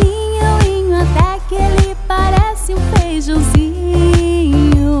pequenininho, até que ele parece um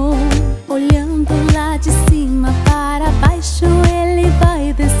feijãozinho. Olhando lá de cima para baixo, ele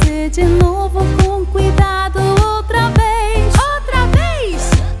vai descer de novo com cuidado outra vez. Outra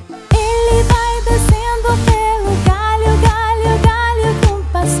vez! Ele vai descendo pelo galho, com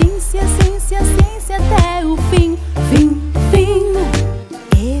paciência, ciência, até o fim.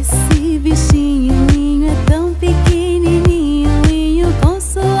 Esse bichinho é tão pequenininho, com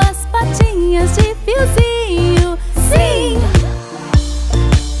suas patinhas de fiozinho. Sim!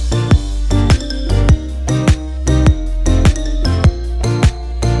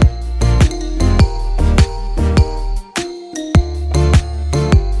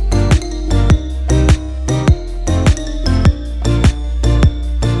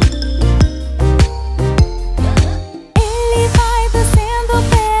 Ele vai descendo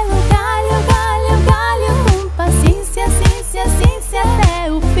pelo galho, com paciência, ciência,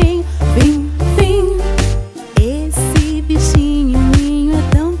 até o fim. Esse bichinho é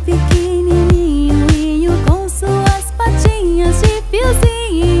tão pequenininho, com suas patinhas de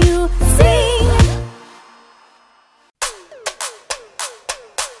fiozinho. Sim!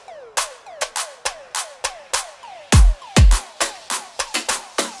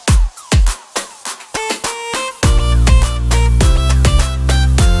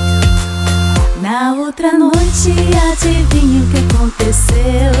 Na outra noite, adivinha o que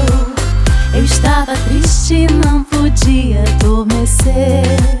aconteceu? Eu estava triste, não podia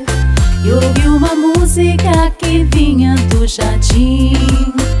adormecer, e ouvi uma música que vinha do jardim.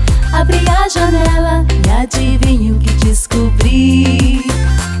 Abri a janela e adivinha o que descobri?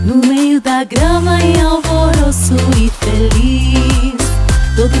 No meio da grama, em alvoroço e feliz,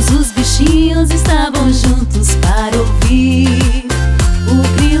 todos os bichinhos estavam juntos para ouvir o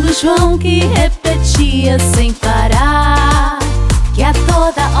grilo João que repetia sem parar, que a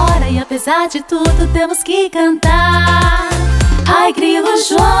toda hora e apesar de tudo temos que cantar. Ai, grilo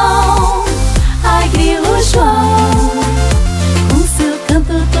João, ai, grilo João, com seu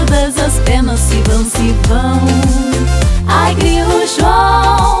canto todas as penas se vão. Ai, grilo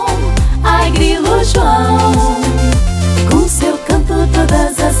João, ai, grilo João, com seu canto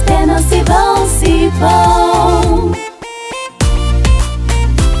todas as penas se vão.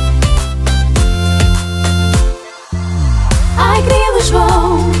 Ai, grilo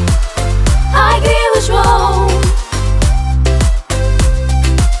João, ai, grilo João,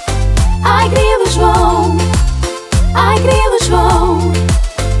 ai, grilo João, ai, grilo João,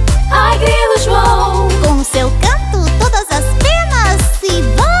 ai, grilo João.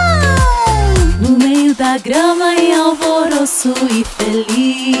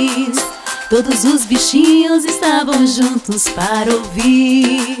 Todos os bichinhos estavam juntos para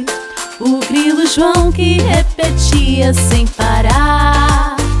ouvir o grilo João que repetia sem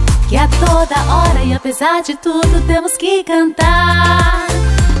parar que a toda hora e apesar de tudo temos que cantar.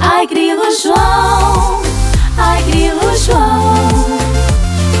 Ai, grilo João, ai, grilo João,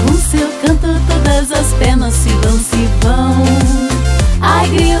 com seu canto todas as penas se vão, se vão. Ai,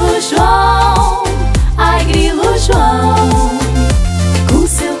 grilo João, ai, grilo João, com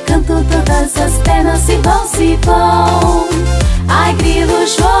seu canto todas as penas se vão, se vão. Ai, grilo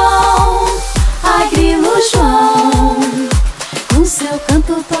João, ai, grilo João, com seu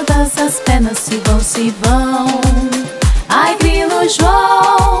canto todas as penas se vão, se vão. Ai, grilo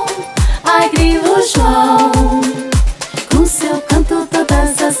João, ai, grilo João, com seu canto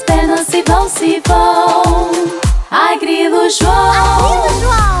todas as penas se vão, se vão. Ai, grilo João,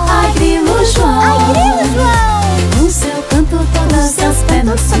 ai, grilo João, com seu canto todas as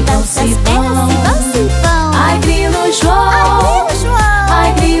penas se vão, se vão. Ai, grilo João,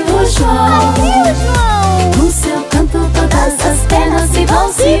 ai, grilo João, com seu canto todas as penas se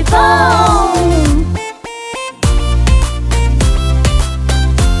vão, se vão.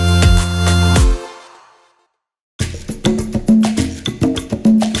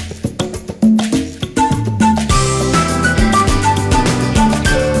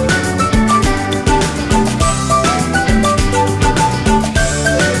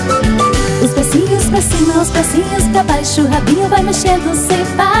 Os bracinhos pra baixo, o rabinho vai mexendo sem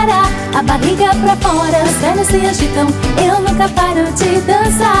parar, a barriga pra fora, as pernas se agitam, eu nunca paro de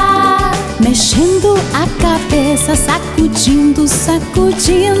dançar. Mexendo a cabeça, sacudindo,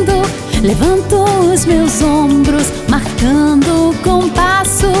 sacudindo, levanto os meus ombros, marcando o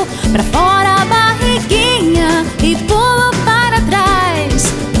compasso, pra fora a barriguinha e pulo para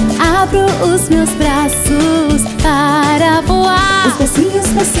trás. Abro os meus braços para voar. Os bracinhos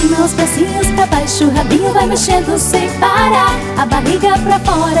pra cima, os bracinhos pra baixo, o rabinho vai mexendo sem parar, a barriga pra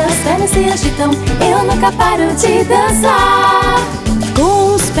fora, as pernas se agitam, eu nunca paro de dançar.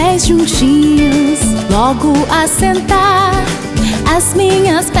 Com os pés juntinhos, logo a sentar, as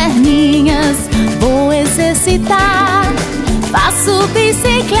minhas perninhas vou exercitar. Faço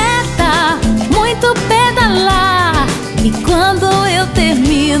bicicleta, muito pedalar, e quando eu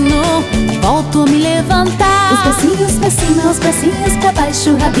termino, volto a me levantar. Os bracinhos pra cima, os bracinhos pra baixo,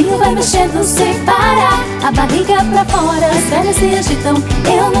 o rabinho vai mexendo sem parar, a barriga pra fora, as pernas se agitam,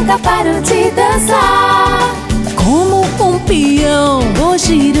 eu nunca paro de dançar. Como um peão, vou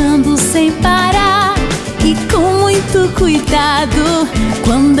girando sem parar, e com muito cuidado,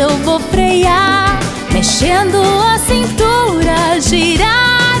 quando eu vou frear, mexendo a cintura,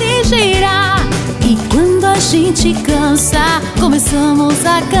 girar e girar. E quando a gente cansa, começamos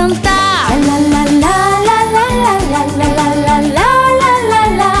a cantar. La la la la la la la la la la la la la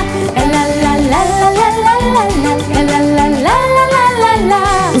la la la la la.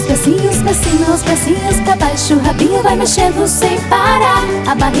 Os bracinhos pra cima, os bracinhos pra baixo, o rabinho vai mexendo sem parar,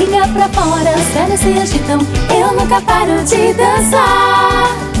 a barriga pra fora, as pernas se agitam, eu nunca paro de dançar.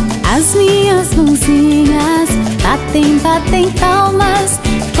 As minhas mãozinhas batem, batem palmas,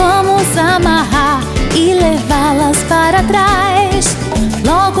 vamos amarrar e levá-las para trás.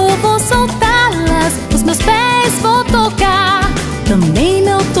 Logo vou soltá-las, os meus pés vou tocar, também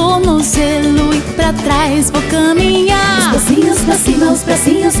meu tornozelo e pra trás vou caminhar. Os bracinhos pra cima, os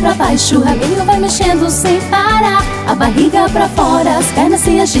bracinhos pra baixo, o rabinho vai mexendo sem parar, a barriga pra fora, as pernas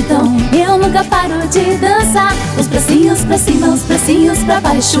se agitam, eu nunca paro de dançar. Os bracinhos pra cima, os bracinhos pra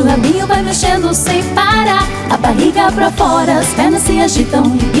baixo, o rabinho vai mexendo sem parar, a barriga pra fora, as pernas se agitam,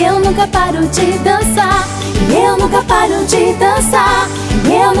 e eu nunca paro de dançar. E eu nunca paro de dançar,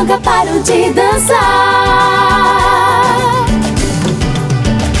 e eu nunca paro de dançar.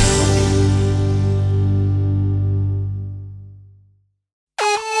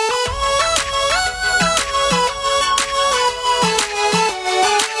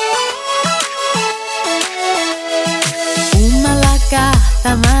 Uma lagarta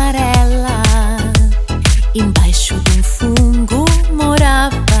amarela embaixo de um fungo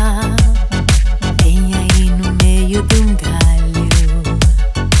morava, bem aí no meio de um galho.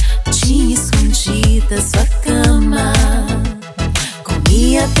 Tinha escondida sua cama,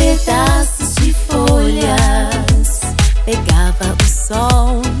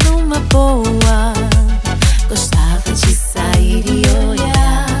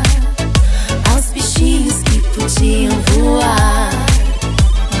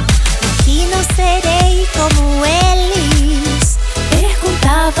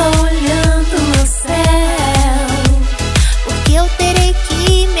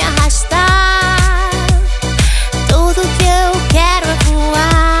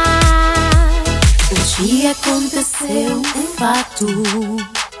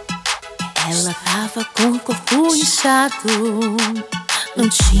 Ela tava com o corpo inchado, não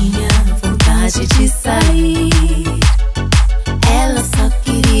tinha vontade de sair. Ela só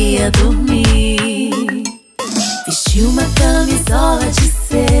queria dormir. Vestiu uma camisola de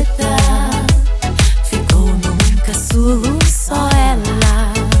seda, ficou num caçulo só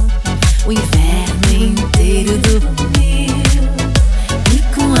ela. O inverno inteiro dormiu e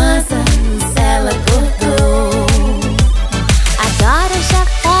com asas ela acordou. Agora já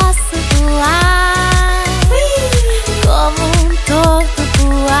posso voar, como um toco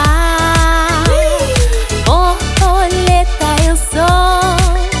voar. Borboleta eu sou,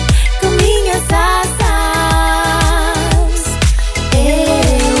 com minhas asas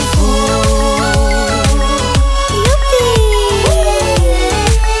eu vou.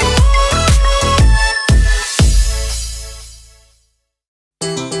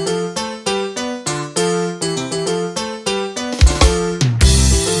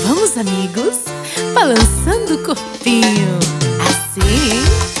 Vamos, amigos, balançando o corpinho, assim.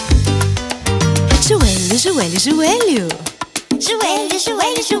 Joelho, joelho, joelho. Joelho,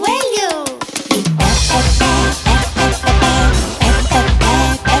 joelho, joelho.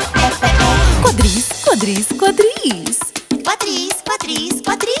 Quadris, quadris, quadris. Quadris, quadris,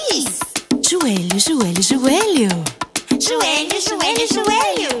 quadris. Joelho, joelho, joelho. Joelho, joelho,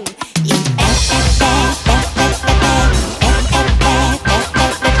 joelho.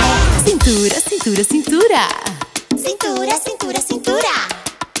 Cintura, cintura, cintura. Cintura, cintura, cintura.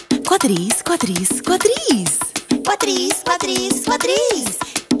 Quadris, quadris, quadris. Quadris, quadris, quadris.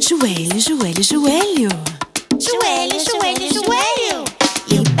 Joelho, joelho, joelho. Joelho, joelho, joelho.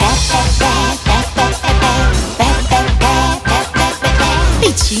 E o pé,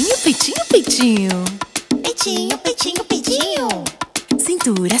 peitinho, peitinho, peitinho. Peitinho, peitinho, peitinho.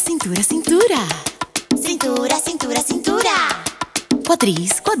 Cintura, cintura, cintura. Cintura, cintura, cintura.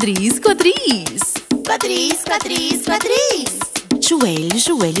 Quadris, quadris, quadris. Quadris, quadris, quadris. Joelho,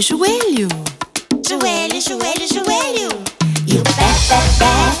 joelho, joelho. Joelho, joelho, joelho. E o pé,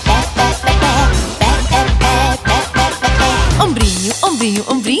 ombrinho, ombrinho,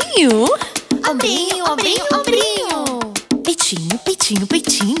 ombrinho. Ombrinho, ombrinho, ombrinho. Peitinho, peitinho,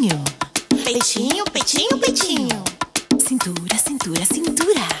 peitinho. Peitinho, peitinho, peitinho. Cintura, cintura,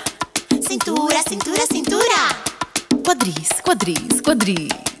 cintura. Cintura, cintura, cintura. Quadris, quadris, quadris.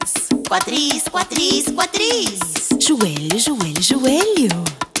 Quadris, quadris, quadris. Joelho, joelho, joelho.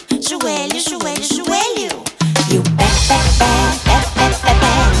 Joelho, joelho, joelho. E o pé,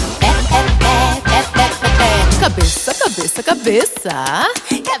 cabeça, cabeça, cabeça.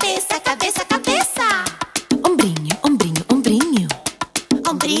 Cabeça, cabeça, cabeça. Ombrinho, ombrinho, ombrinho.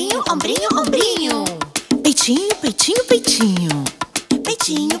 Ombrinho, ombrinho, ombrinho. Peitinho, peitinho, peitinho.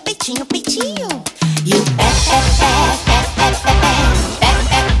 Peitinho, peitinho, peitinho. E o pé,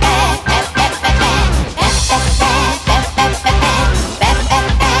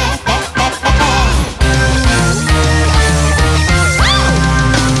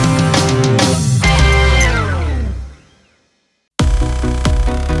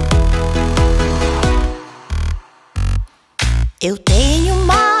 eu tenho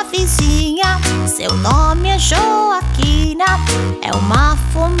uma vizinha, seu nome é Joaquina. É uma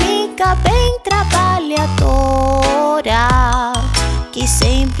formiga bem trabalhadora, que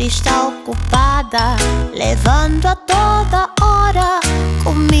sempre está ocupada, levando a toda hora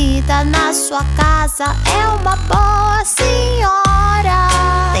comida na sua casa. É uma boa senhora.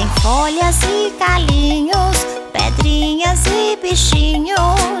 Tem folhas e galinhos, pedrinhas e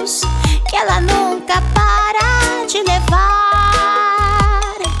bichinhos, que ela nunca para de levar.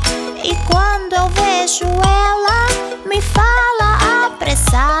 E quando eu vejo ela, me fala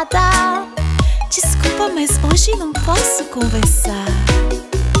apressada: desculpa, mas hoje não posso conversar.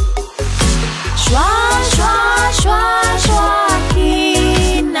 Joa, joa, joa,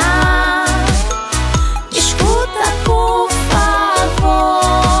 Joaquina, escuta por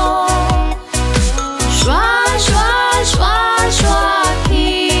favor. Joa, joa, joa,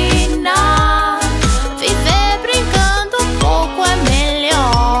 Joaquina, viver brincando um pouco é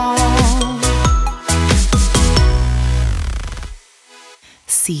melhor.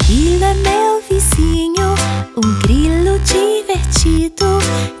 Cirilo é meu vizinho, um grilo divertido,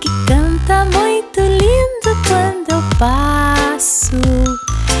 que canta muito lindo quando eu passo.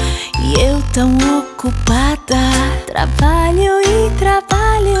 E eu tão ocupada, trabalho e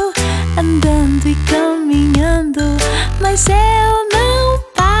trabalho, andando e caminhando, mas eu não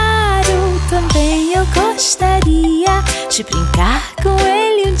paro. Também eu gostaria de brincar com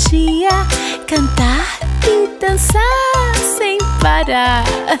ele um dia, cantar e dançar sem parar.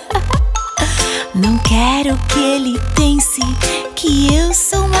 Não quero que ele pense que eu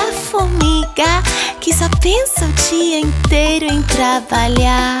sou uma formiga que só pensa o dia inteiro em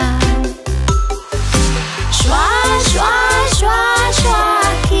trabalhar. Joá, joá, joá,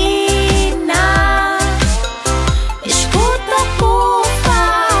 Joaquina, escuta por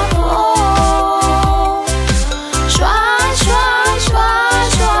favor. Joá, joá, joá,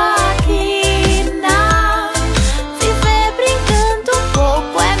 Joaquina, viver brincando um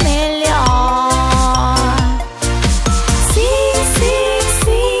pouco é melhor. Sim, sim,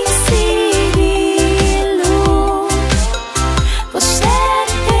 sim, Cirilo, você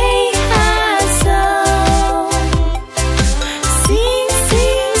tem razão. Sim,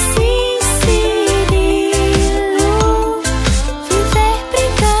 sim, sim, Cirilo, viver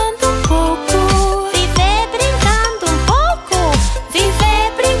brincando um pouco. Viver brincando um pouco. Viver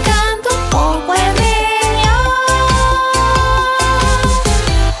brincando um pouco é melhor.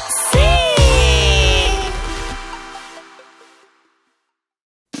 Sim.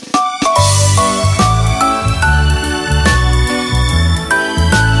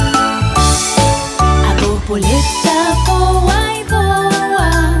 A borboleta voa e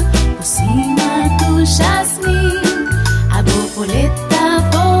voa por cima do jasmim. A borboleta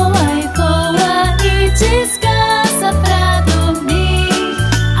voa e voa e descansa pra dormir.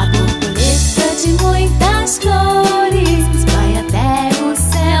 A borboleta de muitas cores vai até o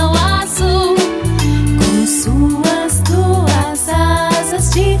céu azul com suas duas asas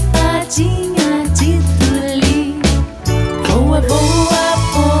de fadinha de tule. Voa, voa,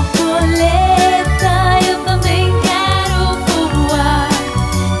 borboleta, eu também quero voar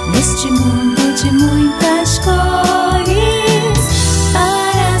neste mundo de muitas cores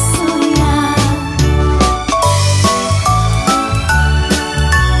para sonhar.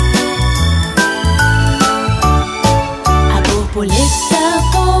 A borboleta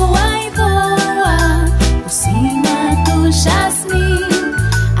voa e voa por cima do jasmim.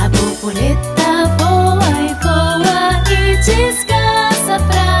 A borboleta voa e voa e descansa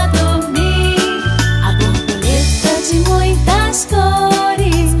pra dormir. A borboleta de muitas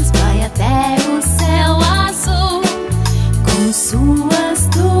cores vai até o céu azul com suas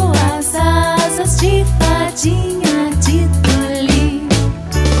duas asas de fadinha de tule.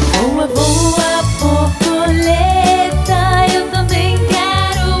 Voa, voa, borboleta, eu também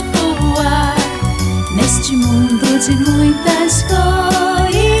quero voar neste mundo de muitas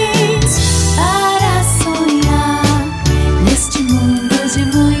cores para sonhar. Neste mundo de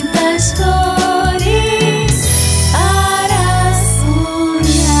muitas cores para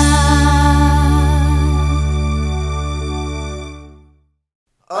sonhar.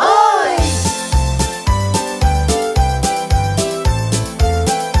 Oi!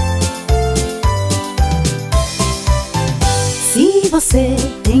 Se você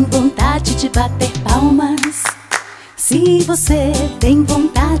tem vontade de bater palmas, se você tem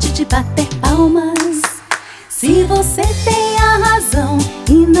vontade de bater palmas, se você tem a razão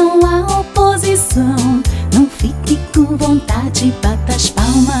e não há oposição, não fique com vontade, bata as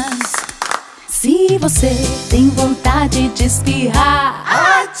palmas. Se você tem vontade de espirrar,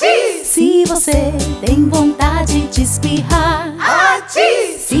 Ati! se você tem vontade de espirrar,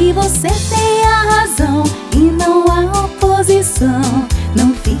 Ati! se você tem a razão e não há oposição,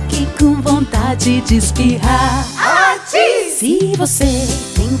 não fique com vontade de espirrar. Ati! Se você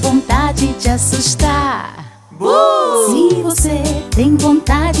tem vontade de assustar, se você tem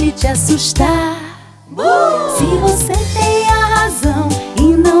vontade de assustar, se você tem a razão e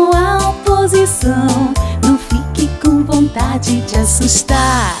não há oposição, não fique com vontade de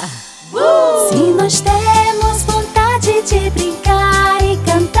assustar. Se nós temos vontade de brincar e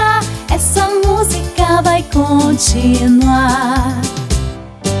cantar, essa música vai continuar.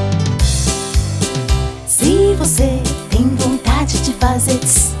 Se você tem vontade de fazer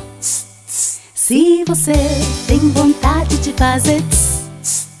tss, tss, tss, se você tem vontade de fazer tss,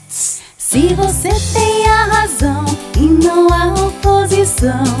 tss, tss, se você tem a razão e não há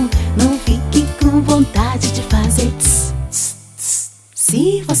oposição, não fique com vontade de fazer tss, tss, tss.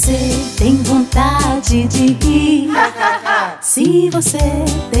 Se você tem vontade de rir, se você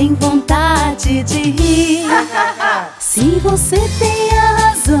tem vontade de rir, se você tem a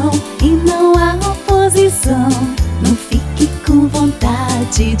razão e não há oposição, não fique com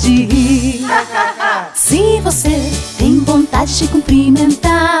vontade de rir. Se você tem vontade de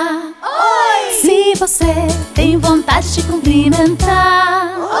cumprimentar, Oi! se você tem vontade de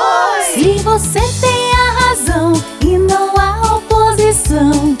cumprimentar, Oi! se você tem a razão e não há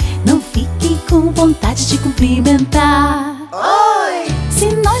oposição, não fique com vontade de cumprimentar. Oi! Se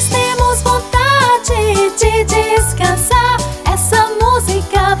nós temos vontade de descansar, essa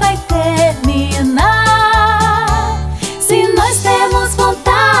música vai terminar.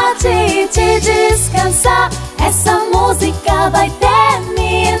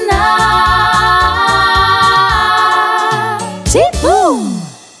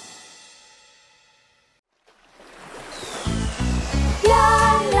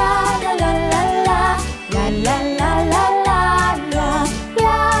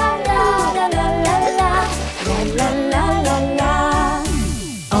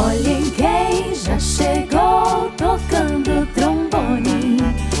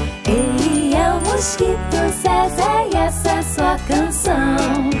 Mosquito Ze-Ze e essa é sua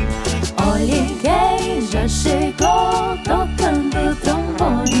canção. Olhem quem já chegou tocando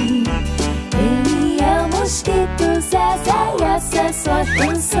trombone. Ele é o Mosquito Ze-Ze e essa é sua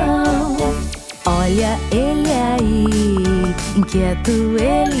canção. Olha ele aí, inquieto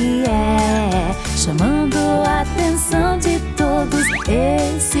ele é, chamando a atenção de todos.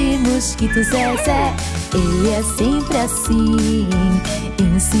 Esse Mosquito Ze-Ze, ele é sempre assim,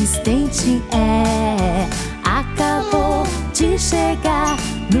 insistente é. Acabou de chegar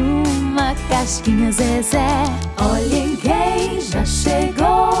numa casquinha Zezé. Olhem quem já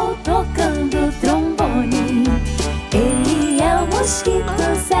chegou tocando trombone. Ele é o Mosquito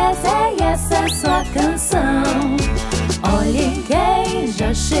Ze-Ze e essa é sua canção. Olhem quem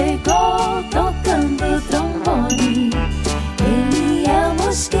já chegou tocando trombone. Ele é o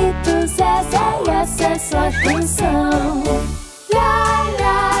Mosquito Ze-Ze e essa é sua canção. La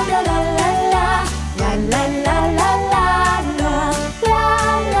la la la la la la la la la la la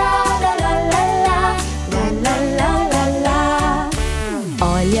la la la.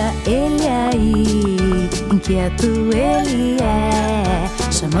 Olha ele aí, inquieto ele é,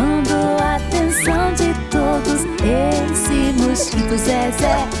 chamando a atenção de todos. Esse Mosquito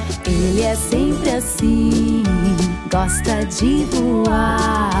Ze-Ze, ele é sempre assim, gosta de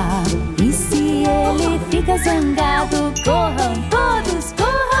voar. E se ele fica zangado, corram todos,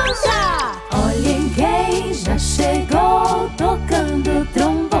 corram já! Olhem quem já chegou tocando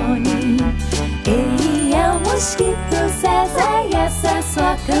trombone. Ele é o Mosquito Ze-Ze e essa é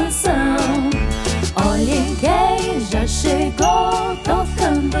sua canção. Olhem quem já chegou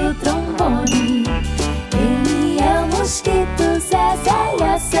tocando trombone. Ele é o Mosquito Ze-Ze e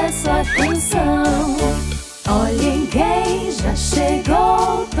essa é sua canção. Olhem quem já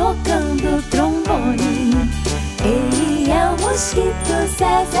chegou tocando trombone. Ele é o Mosquito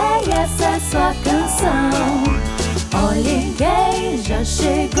Ze-Ze e essa é sua canção. Olhem quem já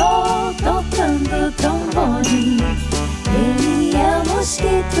chegou tocando trombone. Ele é o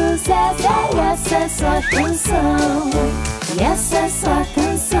Mosquito Ze-Ze e essa é sua canção. E essa é sua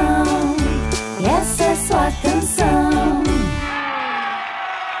canção. E essa é sua canção.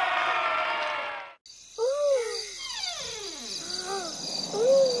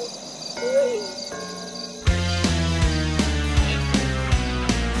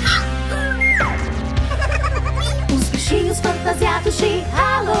 Os bichinhos fantasiados de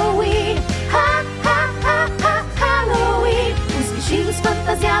Halloween. Ha, ha, ha, ha, Halloween. Os bichinhos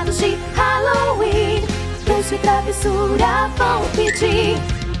fantasiados de Halloween. Doce e travessura vão pedir.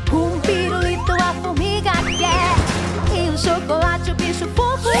 Um pirulito a formiga quer, e um chocolate o bicho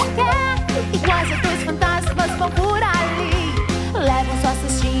Fo quer. Iguais a dois fantasmas vão por ali, levam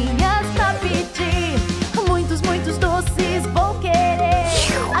suas cestinhas pra pedir. Muitos, muitos doces vão querer.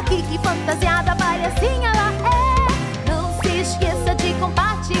 Aqui que fantasiada palhacinha ela é. Não se esqueça de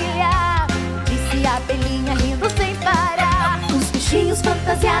compartilhar, disse a Abelhinha rindo sem parar. Os bichinhos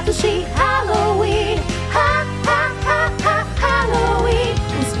fantasiados de Halloween. Ha, ha, ha, ha, Halloween.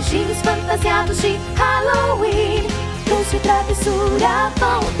 Os bichinhos fantasiados de Halloween. Doce e travessura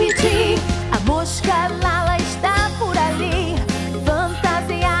vão pedir. A mosca Lala está por ali,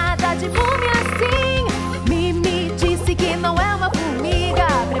 fantasiada de múmia assim. Mimi disse que não é uma formiga,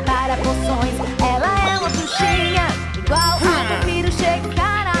 prepara poções, ela é uma bruxinha. Igual a vampiro chega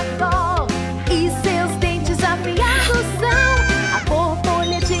caracol, e seus dentes afiados são. A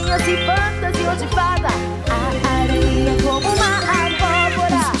borboletinha se fantasiou de fada, a aranha como uma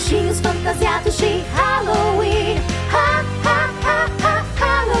abóbora. Os bichinhos fantasiados de Halloween. Ha, ha, ha, ha,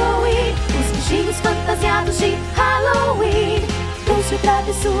 Halloween. Os bichinhos fantasiados de Halloween. Doce e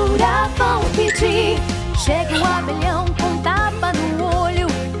travessura vão pedir. Chega um abelhão com tapa no olho,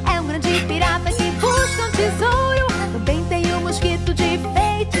 é um grande pirata que busca um tesouro. Também tem um mosquito de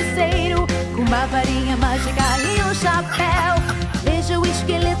feiticeiro, com uma varinha mágica e um chapéu. Veja o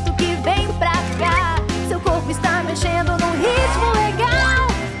esqueleto que vem pra cá, seu corpo está mexendo num ritmo legal.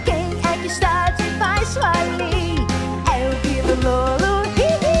 Quem é que está debaixo ali? É o Grilo Lolo.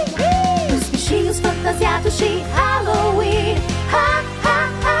 Os bichinhos fantasiados de Halloween. Ha, ha,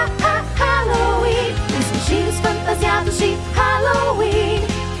 ha, ha, Halloween. Os bichinhos fantasiados de Halloween.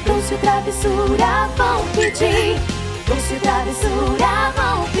 Doce e travessura vão pedir. Doce e travessura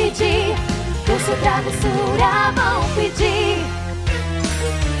vão pedir. Doce e travessura vão